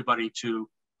encourage everybody to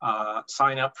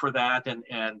sign up for that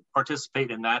and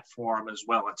participate in that forum as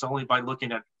well. It's only by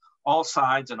looking at all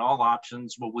sides and all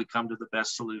options will we come to the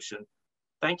best solution.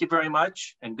 Thank you very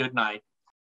much, and good night.